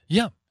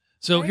 Yeah.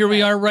 So Very here we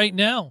good. are right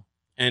now.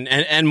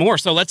 And more.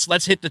 So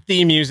let's hit the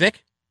theme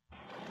music.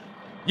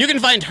 You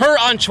can find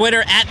her on Twitter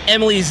at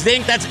Emily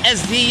Zink. That's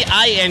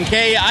SZINK.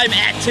 I'm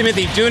at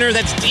Timothy Dooner.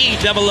 That's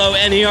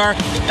DOONER.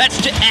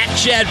 That's at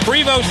Chad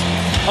Prevost.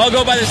 I'll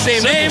go by the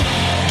same name.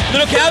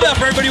 Little cowbell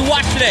for everybody who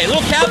watched today.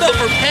 Little cowbell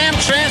for Pam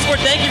Transport.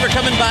 Thank you for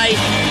coming by.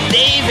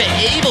 Dave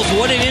Abels.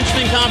 What an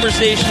interesting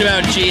conversation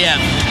about GM.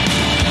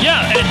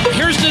 Yeah, and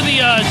here's to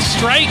the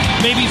strike,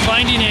 maybe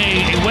finding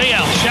a way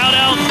out. Shout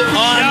out to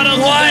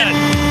What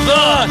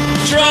the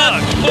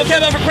Truck. Little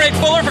cowbell for Craig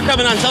Fuller for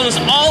coming on, telling us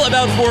all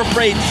about For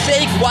Freight's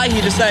Sake, why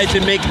he decided to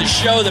make the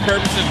show, the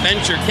purpose of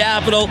venture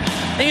capital,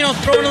 and,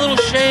 throwing a little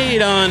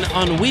shade on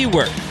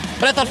WeWork.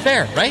 But I thought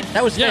fair, right?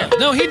 That was fair.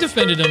 No, he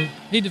defended him.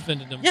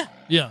 Yeah.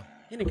 Yeah.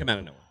 He didn't come out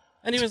of nowhere.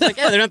 And he was like,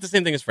 they're not the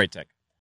same thing as Freight Tech.